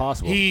things are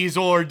possible. He's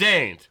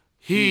ordained.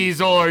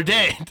 He's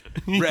ordained.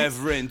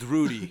 Reverend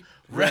Rudy.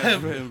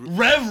 Reverend.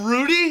 Rev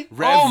Rudy?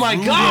 Rev Oh my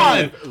Rudy.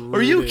 God!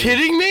 Are you Rudy.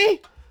 kidding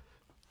me?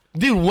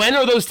 Dude, when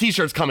are those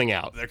t-shirts coming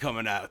out? They're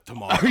coming out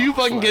tomorrow. Are you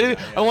fucking kidding me?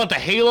 I want the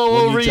halo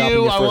When you over dropping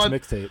you. your I first want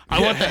mixtape. I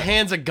want the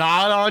hands of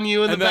God on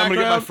you in And the then I'm gonna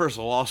get my background. first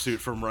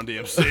lawsuit from Run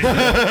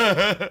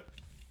DMC.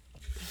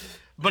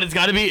 But it's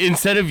got to be,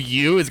 instead of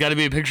you, it's got to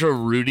be a picture of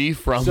Rudy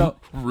from So-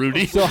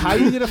 Rudy. So how are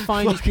you gonna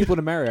find these people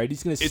to marry? Are you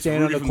just gonna It's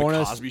stand Rudy on from the the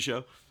corners? Cosby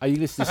Show. Are you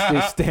just stand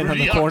on the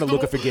Rudy corner Oxtel?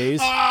 looking for gays?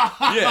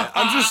 Yeah,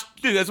 I'm just,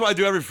 dude. That's what I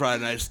do every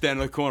Friday night. I stand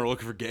in the corner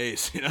looking for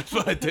gays. You know, that's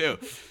what I do.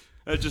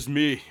 That's just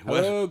me.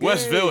 Hello,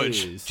 West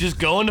Village. gays. Just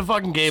go into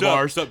fucking gay Sup,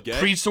 bars, sup, gay?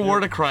 preach the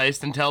word of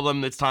Christ, and tell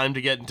them it's time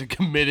to get into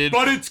committed.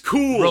 But it's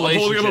cool. I'm holding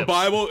up a Relationships.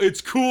 Bible. It's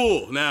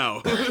cool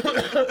now.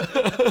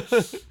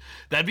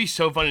 That'd be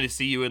so funny to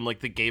see you in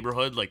like the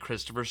neighborhood, like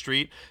Christopher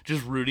Street,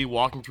 just Rudy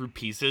walking through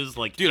pieces,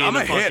 like Dude, in I'm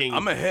a fucking... hit.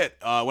 I'm a hit.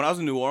 When I was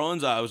in New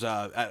Orleans, I was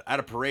at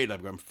a parade.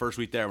 Like my first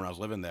week there when I was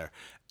living there,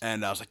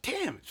 and I was like,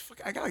 "Damn,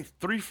 I got like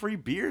 3 free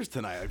beers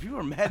tonight. Like, people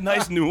are mad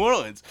nice in New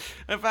Orleans."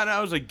 And I found out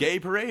it was a gay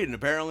parade, and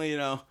apparently, you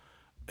know,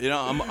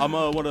 I'm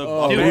a what a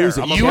Dude, bear. Dude,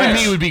 I'm a you bear. and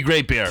me would be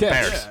great bears.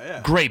 Yeah,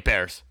 yeah. Great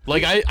bears.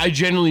 Like I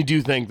genuinely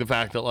do think the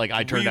fact that like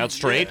I turned out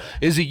straight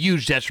is a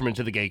huge detriment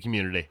to the gay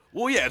community.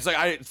 Well, yeah,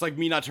 it's like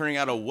me not turning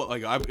out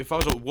if I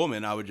was a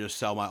woman, I would just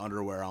sell my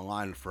underwear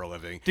online for a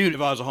living. Dude,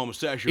 if I was a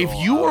homosexual, If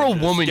you I were a would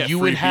just woman, get you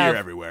free would have beer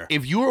everywhere.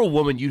 If you were a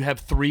woman, you'd have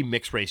 3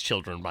 mixed race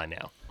children by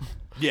now.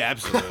 Yeah,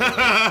 absolutely.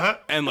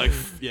 And like,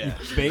 yeah,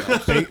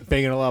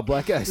 Banging a lot of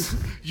black guys.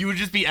 You would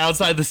just be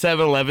outside the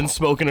 7-Eleven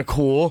smoking a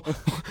cool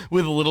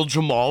with a little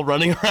Jamal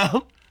running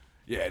around.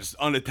 yeah, just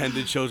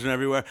unattended children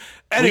everywhere.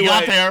 Anyway,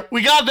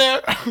 We got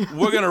there.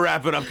 we're gonna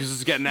wrap it up because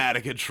it's getting out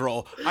of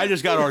control. I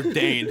just got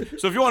ordained,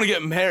 so if you want to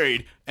get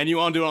married and you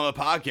want to do it on the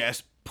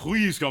podcast,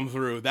 please come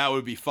through. That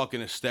would be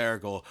fucking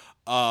hysterical.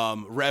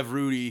 Rev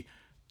Rudy,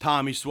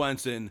 Tommy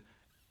Swenson,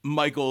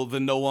 Michael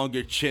the no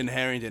longer Chin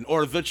Harrington,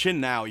 or the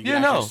Chin now. You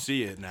can actually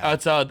see it now.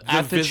 It's at the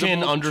chin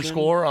visible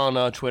underscore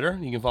on Twitter.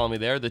 You can follow me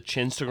there. The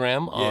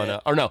Chinstagram on Yeah.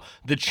 or no,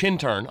 the Chin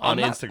turn on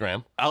not-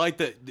 Instagram. I like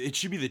that. It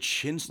should be the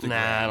Chinstagram.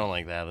 Nah, I don't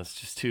like that. That's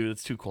just too.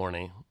 That's too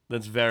corny.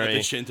 That's very. Like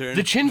the chin turn?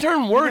 The chin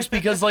turn works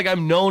because like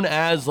I'm known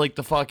as like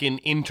the fucking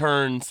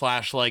intern /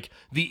 like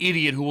the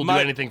idiot who will do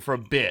anything for a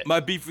bit.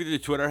 My beef with your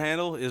Twitter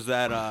handle is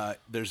that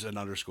there's an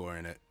underscore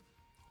in it.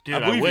 Dude, I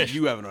believe wish.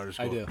 you have an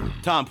underscore. I do.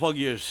 Tom, plug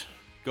yours.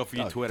 Go for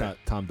your Twitter.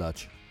 Tom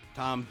Dutch.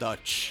 Tom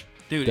Dutch.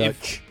 Dude,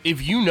 Dutch.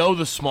 if you know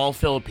the small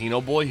Filipino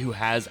boy who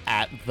has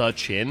at the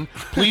chin,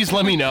 please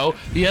let me know.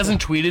 He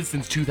hasn't tweeted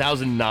since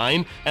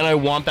 2009, and I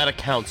want that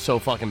account so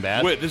fucking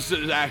bad. Wait, this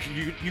is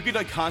actually you could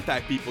like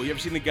contact people. You ever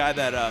seen the guy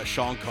that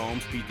Sean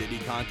Combs, P Diddy,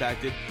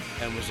 contacted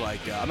and was like,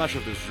 I'm not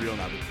sure if this is real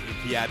now, but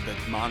he had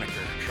the moniker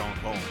Sean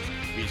Combs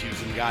because he was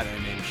some guy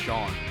that named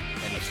Sean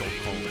and he sold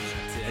Combs,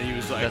 and he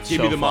was like, That's give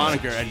so me the funny.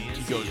 moniker, and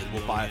he goes,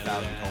 we'll buy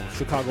 1,000 Combs.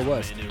 Chicago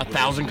West.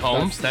 1,000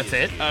 combs? That's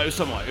it? It was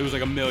something like, it was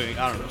like 1 million.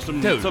 I don't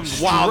know, Dude,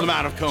 some wild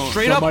amount of combs.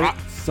 straight up-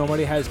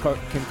 Somebody has Kim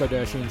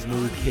Kardashian's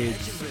new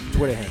kid's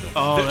Twitter handle.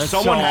 Oh, that's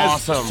someone so has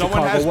awesome.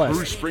 someone has Chicago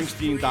West.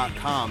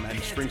 BruceSpringsteen.com, and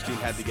Springsteen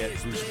had to get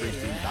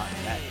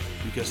BruceSpringsteen.net.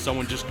 because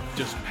someone just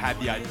had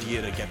the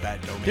idea to get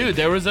that domain. Dude,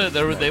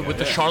 with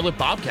the Charlotte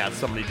Bobcats,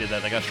 somebody did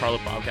that. They got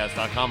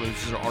charlottebobcats.com, and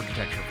this is an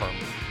architecture firm.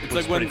 It's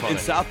like when in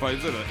South Park,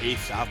 it's like an 8th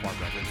South Park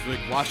reference. Like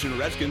Washington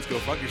Redskins, go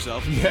fuck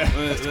yourself. Yeah,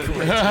 that's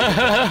great.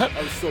 That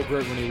was so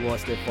great when he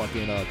lost their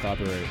fucking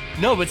copyright.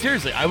 No, but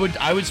seriously, I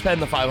would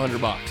spend the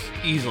 $500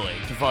 easily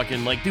to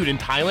fucking, like, dude, in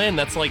Thailand,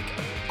 that's like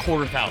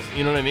 $250,000.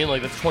 You know what I mean?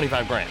 Like, that's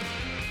 $25,000.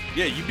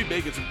 Yeah, you'd be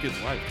making some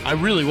kids' life. I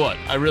really would.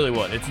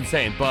 It's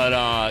insane. But,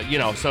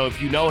 so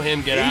if you know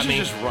him, get at me.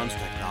 Asia just runs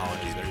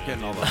technology. They're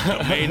getting all the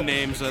domain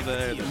names of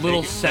the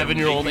little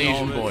 7-year-old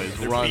Asian boys.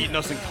 They're run. beating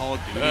us in Call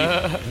of Duty.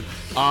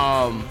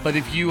 But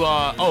if you,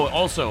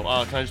 also,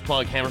 can I just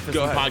plug Hammer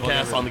Fisting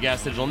Podcast on the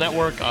Gas Digital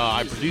Network?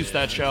 I produce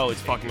that show.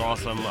 It's fucking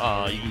awesome.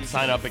 You can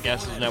sign up at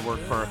Gas Digital Network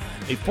for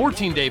a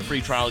 14-day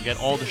free trial. Get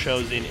all the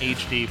shows in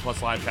HD,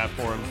 plus live chat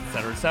forums,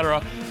 etc.,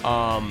 etc.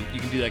 You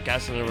can do that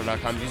at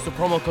gasdigitalnetwork.com. Use the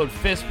promo code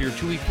FIST for your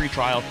 2-week free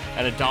trial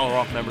and $1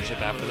 off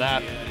membership after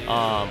that.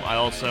 I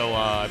also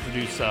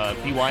produce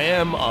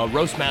BYM,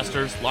 Roast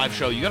Masters, live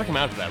show. You gotta come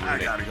out to that,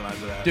 Rudy. I gotta come out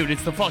to that. Dude,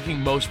 it's the fucking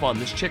most fun.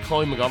 This chick,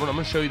 Chloe McGovern, I'm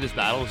gonna show you this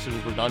battle as soon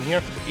as we're done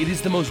here. It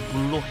is the most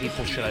brutal,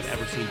 hateful shit I've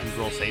ever seen two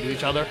girls say to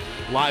each other.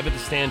 Live at the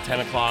Stand,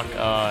 10 o'clock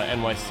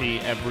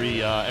NYC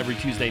every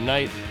Tuesday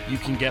night. You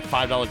can get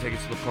 $5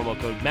 tickets to the promo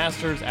code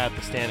MASTERS at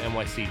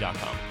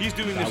thestandnyc.com. He's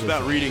doing this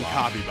without reading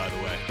copy, by the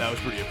way. That was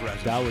pretty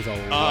impressive. That was a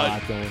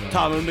lot going on.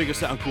 Tom, it'll make it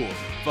sound cool.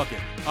 Fuck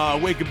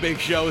it. Wake and Bake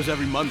show is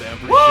every Monday, I'm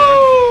pretty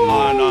sure.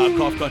 On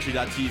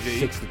coughcountry.tv.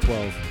 6 to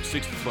 12.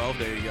 6 to 12,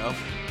 there you go.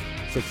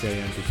 6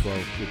 a.m. to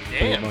 12.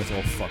 Pretty much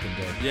all fucking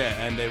day.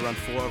 Yeah, and they run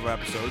 4 of our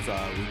episodes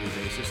on a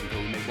weekly basis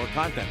until we make more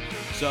content.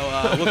 So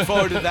look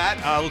forward to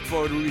that. Look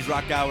forward to Rudy's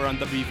Rock Hour on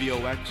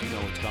WVOX. You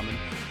know what's coming.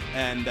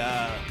 And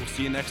we'll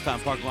see you next time.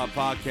 Parking Lot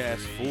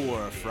Podcast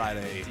for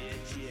Friday,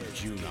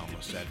 June, I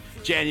almost said.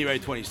 January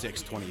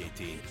 26,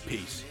 2018.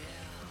 Peace.